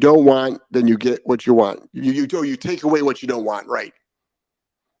what you don't want, then you get what you want. You take away what you don't want, right?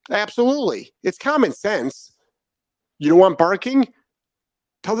 Absolutely. It's common sense. You don't want barking?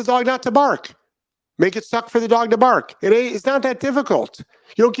 Tell the dog not to bark. Make it suck for the dog to bark. It's not that difficult.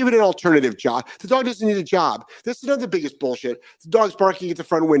 You don't give it an alternative job. The dog doesn't need a job. This is another biggest bullshit. The dog's barking at the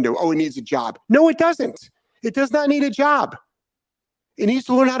front window. Oh, it needs a job. No, it doesn't. It does not need a job. It needs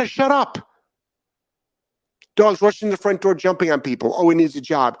to learn how to shut up. Dogs rushing the front door, jumping on people. Oh, it needs a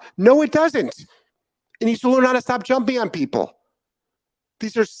job. No, it doesn't. It needs to learn how to stop jumping on people.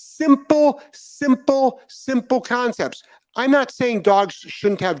 These are simple, simple, simple concepts. I'm not saying dogs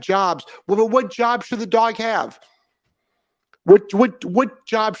shouldn't have jobs. Well, but what job should the dog have? What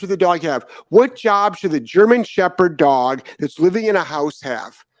job should the dog have? What job should the German Shepherd dog that's living in a house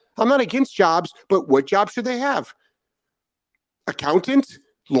have? I'm not against jobs, but what job should they have? Accountant?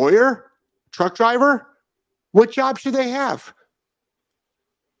 Lawyer? Truck driver? What job should they have?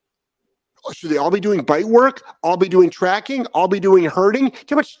 Should they all be doing bite work? All be doing tracking? All be doing herding? Do you know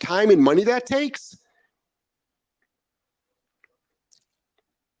how much time and money that takes?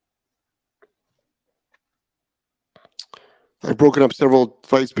 I've broken up several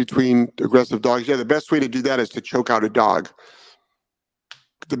fights between aggressive dogs. Yeah, the best way to do that is to choke out a dog.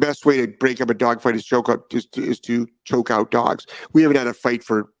 The best way to break up a dog fight is to choke out dogs. We haven't had a fight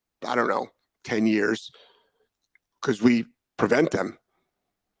for, I don't know, 10 years because we prevent them.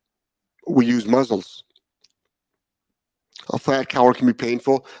 We use muzzles. A flat collar can be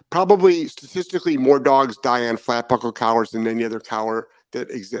painful. Probably statistically, more dogs die on flat buckle collars than any other collar that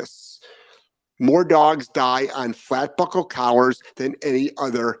exists. More dogs die on flat buckle collars than any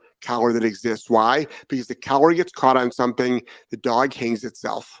other collar that exists. Why? Because the collar gets caught on something, the dog hangs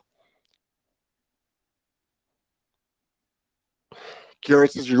itself.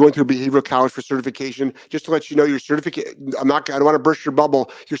 Garrett says you're going through behavioral college for certification. Just to let you know, your certificate, I don't want to burst your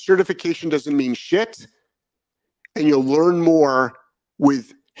bubble. Your certification doesn't mean shit, and you'll learn more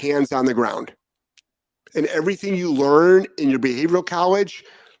with hands on the ground. And everything you learn in your behavioral college,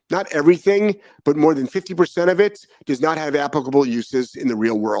 not everything, but more than 50% of it does not have applicable uses in the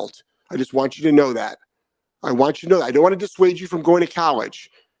real world. I just want you to know that. I want you to know that. I don't want to dissuade you from going to college,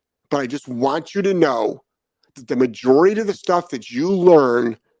 but I just want you to know that the majority of the stuff that you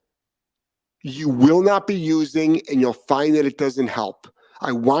learn, you will not be using, and you'll find that it doesn't help.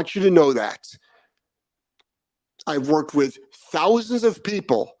 I want you to know that. I've worked with thousands of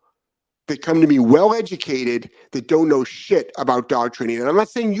people that come to me well-educated that don't know shit about dog training. And I'm not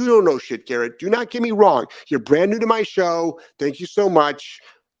saying you don't know shit, Garrett. Do not get me wrong. You're brand new to my show. Thank you so much.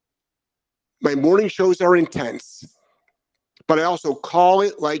 My morning shows are intense, but I also call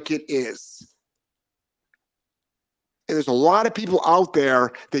it like it is. And there's a lot of people out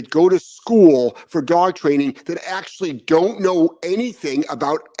there that go to school for dog training that actually don't know anything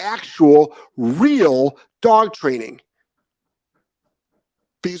about actual, real dog training.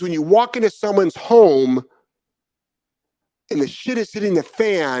 Because when you walk into someone's home and the shit is hitting the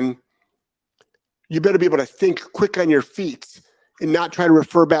fan, you better be able to think quick on your feet and not try to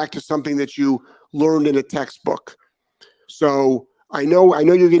refer back to something that you learned in a textbook. So I know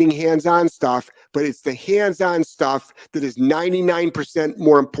you're getting hands-on stuff, but it's the hands-on stuff that is 99%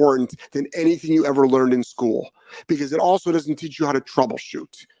 more important than anything you ever learned in school, because it also doesn't teach you how to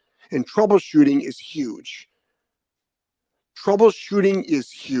troubleshoot. And troubleshooting is huge. Troubleshooting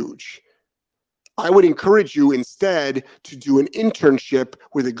is huge. I would encourage you instead to do an internship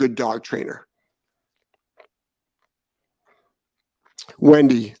with a good dog trainer.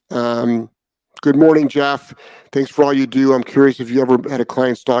 Wendy, good morning, Jeff. Thanks for all you do. I'm curious if you ever had a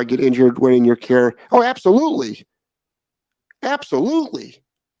client's dog get injured when in your care. Oh, absolutely. Absolutely.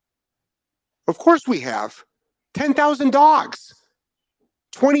 Of course we have. 10,000 dogs.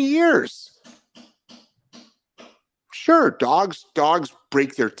 20 years. Sure, dogs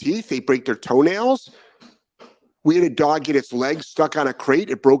break their teeth. They break their toenails. We had a dog get its leg stuck on a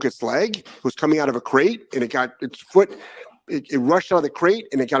crate. It broke its leg. It was coming out of a crate, and it got its foot. It rushed out of the crate,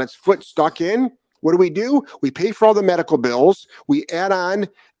 and it got its foot stuck in. What do? We pay for all the medical bills. We add on.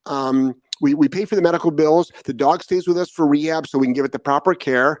 We pay for the medical bills. The dog stays with us for rehab, so we can give it the proper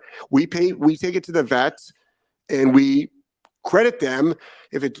care. We take it to the vet, and we credit them.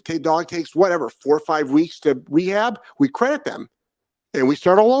 If the dog takes 4 or 5 weeks to rehab, we credit them, and we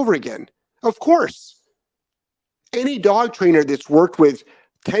start all over again. Of course. Any dog trainer that's worked with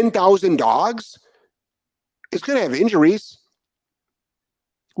 10,000 dogs is going to have injuries.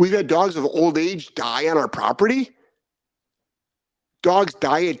 We've had dogs of old age die on our property. Dogs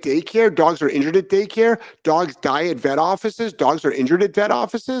die at daycare. Dogs are injured at daycare. Dogs die at vet offices. Dogs are injured at vet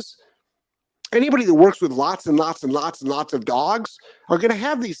offices. Anybody that works with lots and lots and lots and lots of dogs are going to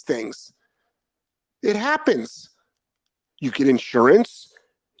have these things. It happens. You get insurance.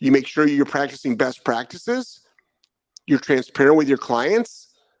 You make sure you're practicing best practices. You're transparent with your clients.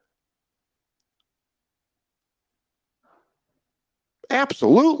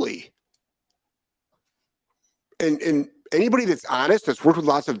 Absolutely. And anybody that's honest, that's worked with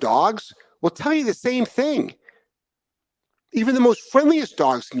lots of dogs, will tell you the same thing. Even the most friendliest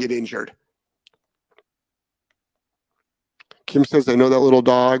dogs can get injured. Kim says, I know that little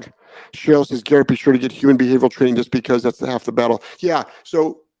dog. Cheryl says, Garrett, be sure to get human behavioral training just because that's half the battle. Yeah,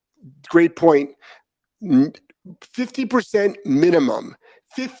 so great point. 50% minimum.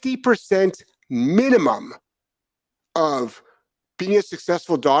 50% minimum of being a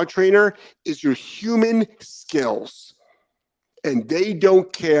successful dog trainer is your human skills. And they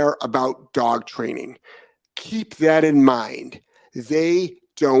don't care about dog training. Keep that in mind. They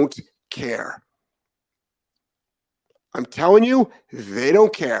don't care. I'm telling you, they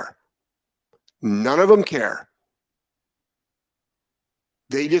don't care. None of them care.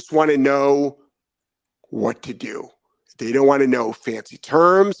 They just want to know what to do. They don't want to know fancy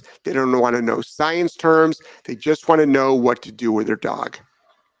terms. They don't want to know science terms. They just want to know what to do with their dog.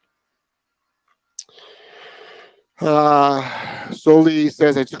 Soli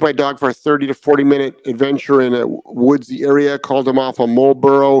says, I took my dog for a 30 to 40-minute adventure in a woodsy area, called him off a mole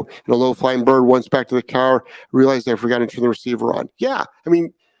burrow and a low-flying bird. Once back to the car, realized I forgot to turn the receiver on. Yeah, I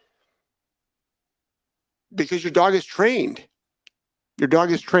mean, because your dog is trained. Your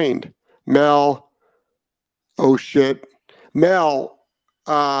dog is trained. Mel, oh shit. Mel,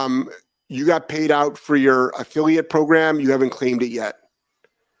 you got paid out for your affiliate program. You haven't claimed it yet.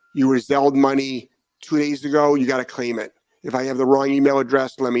 You were Zelled money 2 days ago. You got to claim it. If I have the wrong email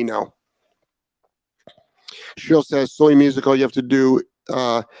address, let me know. Cheryl says, Soy musical, you have to do,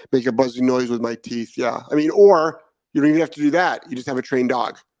 make a buzzing noise with my teeth. Yeah. I mean, or you don't even have to do that. You just have a trained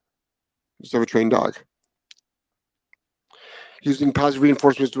dog. Just have a trained dog. Using positive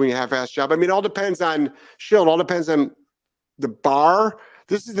reinforcement is doing a half-assed job. I mean, it all depends on, Cheryl, it all depends on the bar.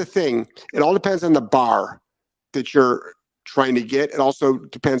 This is the thing. It all depends on the bar that you're trying to get. It also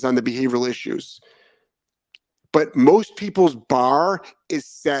depends on the behavioral issues. But most people's bar is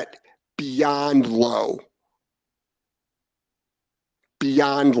set beyond low.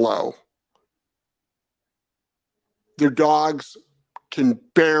 Beyond low. Their dogs can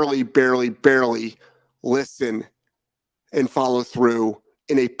barely listen and follow through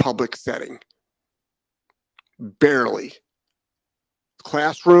in a public setting. Barely.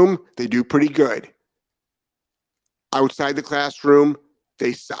 Classroom, they do pretty good. Outside the classroom,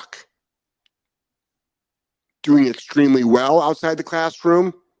 they suck. Doing extremely well outside the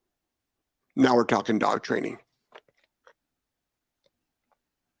classroom, now we're talking dog training.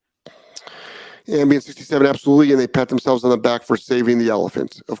 Ambient 67, absolutely, and they pat themselves on the back for saving the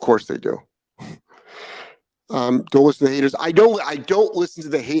elephant. Of course they do. Don't listen to the haters. I don't listen to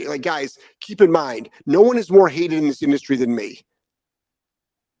the hate. Like, guys, keep in mind, no one is more hated in this industry than me.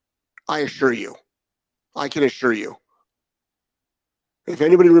 I assure you. I can assure you. If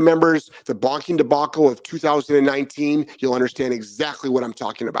anybody remembers the bonking debacle of 2019, you'll understand exactly what I'm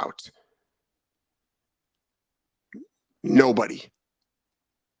talking about. Nobody.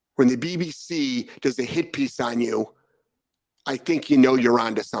 When the BBC does a hit piece on you, I think you know you're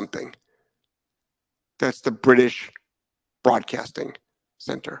onto something. That's the British Broadcasting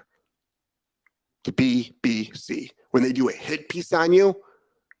Center, the BBC. When they do a hit piece on you,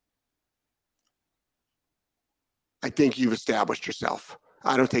 I think you've established yourself.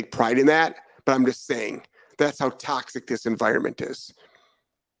 I don't take pride in that, but I'm just saying that's how toxic this environment is.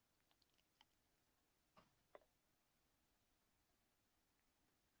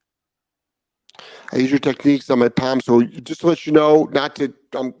 I use your techniques on my palm. So just to let you know,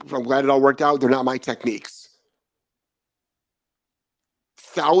 I'm glad it all worked out. They're not my techniques.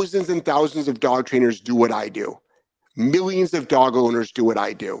 Thousands and thousands of dog trainers do what I do. Millions of dog owners do what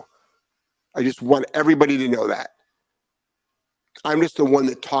I do. I just want everybody to know that. I'm just the one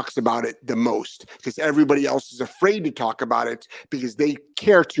that talks about it the most because everybody else is afraid to talk about it because they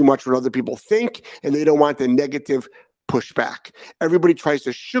care too much what other people think and they don't want the negative pushback. Everybody tries to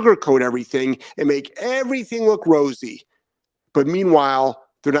sugarcoat everything and make everything look rosy. But meanwhile,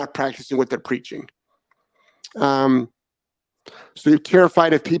 they're not practicing what they're preaching. So you're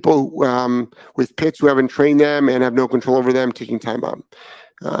terrified of people with pits who haven't trained them and have no control over them taking time out.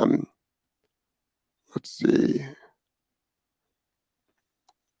 Let's see.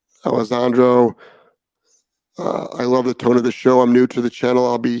 Alessandro, I love the tone of the show. I'm new to the channel.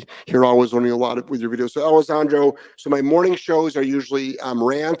 I'll be here always learning a lot with your videos. So Alessandro, so my morning shows are usually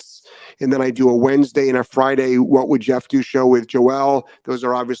rants, and then I do a Wednesday and a Friday What Would Jeff Do show with Joel. Those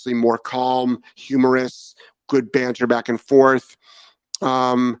are obviously more calm, humorous, good banter back and forth.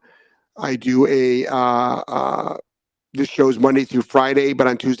 I do this show's Monday through Friday, but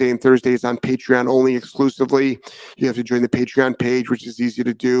on Tuesday and Thursday it's on Patreon only exclusively. You have to join the Patreon page, which is easy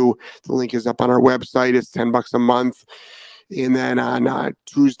to do. The link is up on our website. It's $10 a month. And then on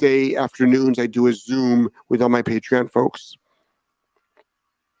Tuesday afternoons, I do a Zoom with all my Patreon folks.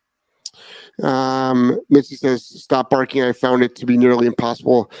 Mitzi says, stop barking. I found it to be nearly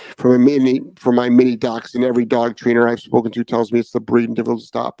impossible for my mini dachshund. Every dog trainer I've spoken to tells me it's the breed and difficult to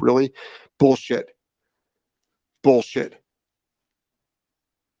stop. Really? Bullshit.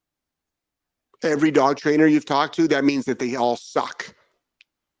 Every dog trainer you've talked to, that means that they all suck.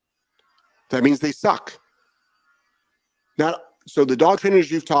 That means they suck. So the dog trainers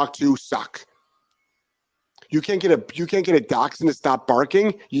you've talked to suck. You can't get a dachshund to stop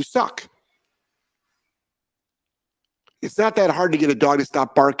barking. You suck. It's not that hard to get a dog to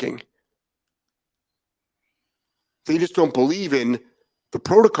stop barking. They just don't believe in the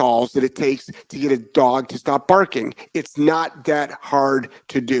protocols that it takes to get a dog to stop barking. It's not that hard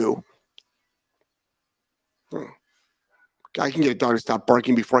to do. I can get a dog to stop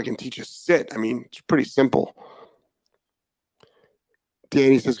barking before I can teach a sit. I mean, it's pretty simple.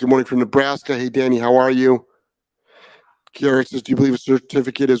 Danny says, good morning from Nebraska. Hey, Danny, how are you? Garrett says, do you believe a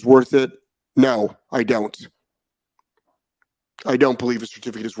certificate is worth it? No, I don't. I don't believe a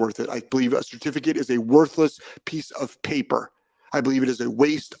certificate is worth it. I believe a certificate is a worthless piece of paper. I believe it is a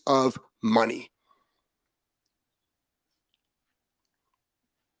waste of money.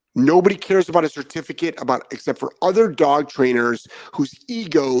 Nobody cares about a certificate except for other dog trainers whose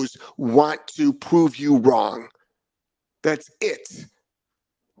egos want to prove you wrong. That's it.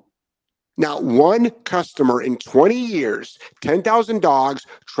 Not one customer in 20 years, 10,000 dogs,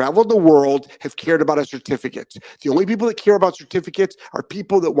 traveled the world, have cared about a certificate. The only people that care about certificates are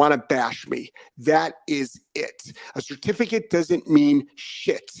people that want to bash me. That is it. A certificate doesn't mean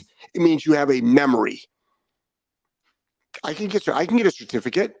shit. It means you have a memory. I can get a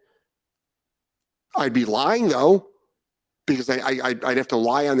certificate. I'd be lying though, because I'd have to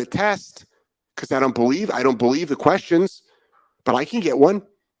lie on the test because I don't believe the questions, but I can get one.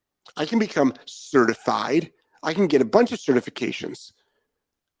 I can become certified. I can get a bunch of certifications.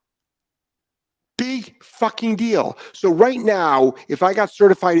 Big fucking deal. So right now, if I got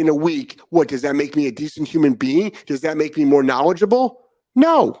certified in a week, what, does that make me a decent human being? Does that make me more knowledgeable?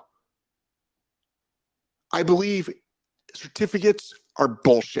 No. I believe certificates are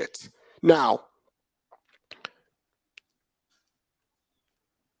bullshit. Now,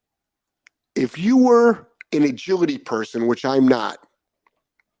 if you were an agility person, which I'm not,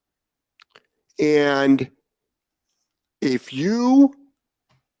 and if you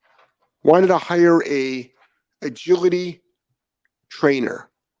wanted to hire a agility trainer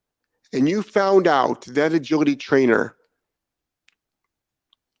and you found out that agility trainer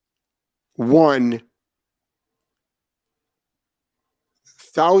won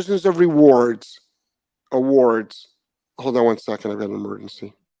thousands of awards Hold on one second. I've got an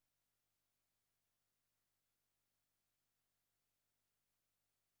emergency.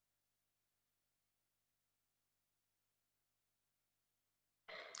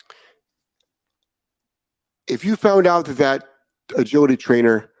 If you found out that agility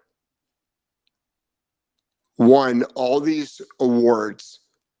trainer won all these awards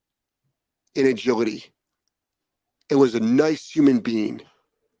in agility, it was a nice human being,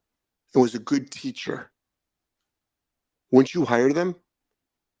 it was a good teacher, wouldn't you hire them?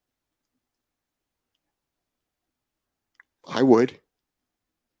 I would.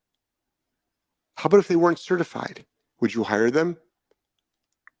 How about if they weren't certified? Would you hire them?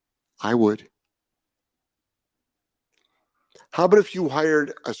 I would. How about if you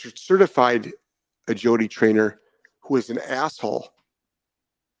hired a certified agility trainer who is an asshole?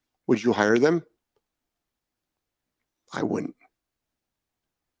 Would you hire them? I wouldn't.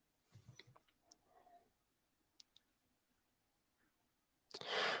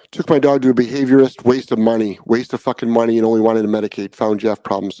 Took my dog to a behaviorist, waste of fucking money, and only wanted to medicate. Found Jeff,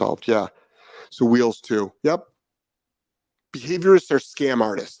 problem solved. Yeah. So Wheels too. Yep. Behaviorists are scam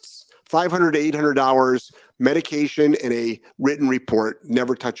artists. $500 to $800, medication, and a written report.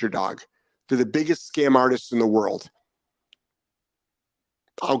 Never touch your dog. They're the biggest scam artists in the world.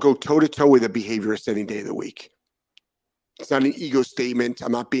 I'll go toe-to-toe with a behaviorist any day of the week. It's not an ego statement.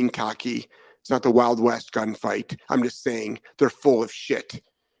 I'm not being cocky. It's not the Wild West gunfight. I'm just saying they're full of shit,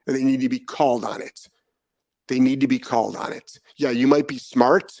 and they need to be called on it. They need to be called on it. Yeah, you might be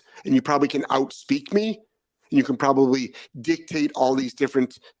smart, and you probably can outspeak me, and you can probably dictate all these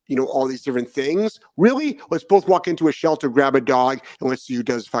different, all these different things. Really? Let's both walk into a shelter, grab a dog, and let's see who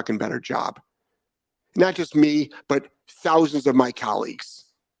does a fucking better job. Not just me, but thousands of my colleagues.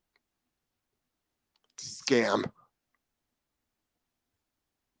 Scam.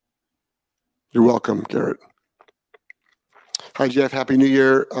 You're welcome, Garrett. Hi, Jeff. Happy New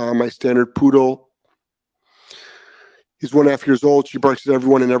Year. My standard poodle. He's 1.5 years old. She barks at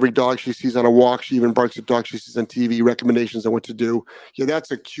everyone and every dog she sees on a walk. She even barks at dogs she sees on TV. Recommendations on what to do. Yeah, that's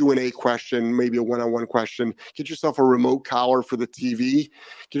a Q&A question, maybe a one-on-one question. Get yourself a remote collar for the TV.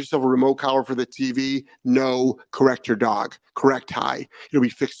 Get yourself a remote collar for the TV. No, correct your dog. Correct high. It'll be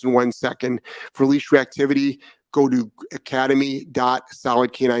fixed in 1 second. For leash reactivity, go to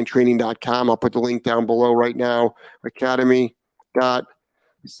academy.solidk9training.com. I'll put the link down below right now.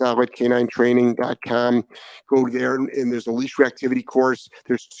 Academy.solidk9training.com. Go there, and there's a leash reactivity course.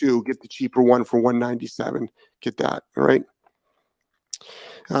 There's 2. Get the cheaper one for $197. Get that. All right.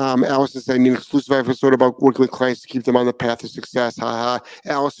 Allison said, I need an exclusive episode about working with clients to keep them on the path to success. Haha.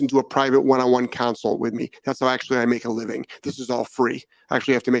 Allison, do a private one-on-one consult with me. That's how actually I make a living. This is all free. I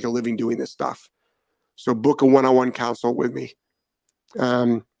actually have to make a living doing this stuff. So book a one-on-one consult with me.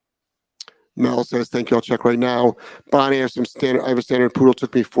 Mel says, thank you. I'll check right now. Bonnie, I have a standard poodle.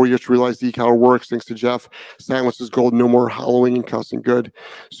 Took me 4 years to realize the e-collar works. Thanks to Jeff. Silence is gold. No more hollowing and cussing. Good.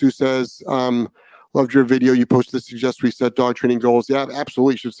 Sue says, loved your video. You posted the suggest reset dog training goals. Yeah,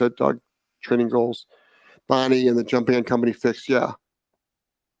 absolutely. Should set dog training goals. Bonnie and the Jumping on Company fix. Yeah.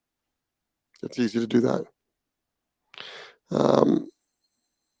 It's easy to do that.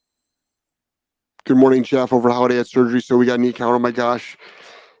 Good morning, Jeff. Over holiday at surgery, so we got an e-collar. Oh my gosh.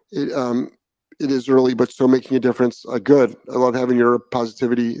 It is early, but still making a difference. Good. I love having your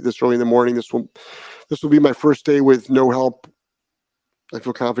positivity this early in the morning. This will be my first day with no help. I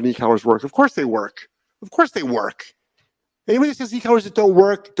feel confident e-collars work. Of course they work. Of course they work. Anybody that says e-collars that don't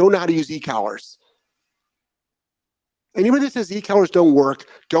work don't know how to use e-collars. Anybody that says e-collars don't work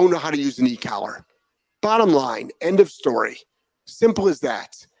don't know how to use an e-collar. Bottom line, end of story. Simple as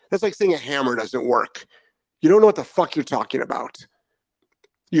that. That's like saying a hammer doesn't work. You don't know what the fuck you're talking about.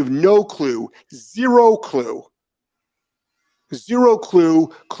 You have no clue, zero clue,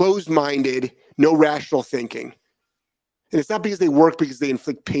 closed-minded, no rational thinking. And it's not because they work because they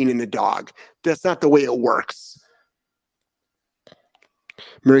inflict pain in the dog. That's not the way it works.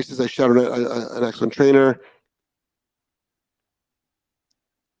 Mary says, I shadowed an excellent trainer.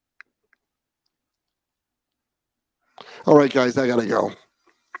 All right, guys, I got to go.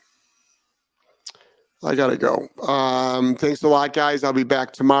 Thanks a lot, guys. I'll be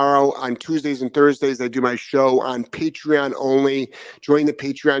back tomorrow. On Tuesdays and Thursdays, I do my show on Patreon only. Join the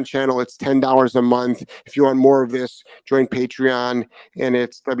Patreon channel. It's $10 a month. If you want more of this, join Patreon, and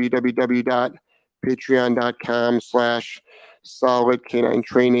it's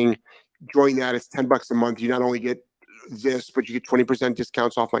www.patreon.com/solidk9training. Join that. It's $10 a month. You not only get this, but you get 20%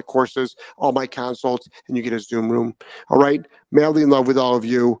 discounts off my courses, all my consults, and you get a Zoom room. All right. Madly in love with all of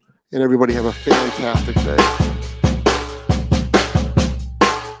you. And everybody have a fantastic day.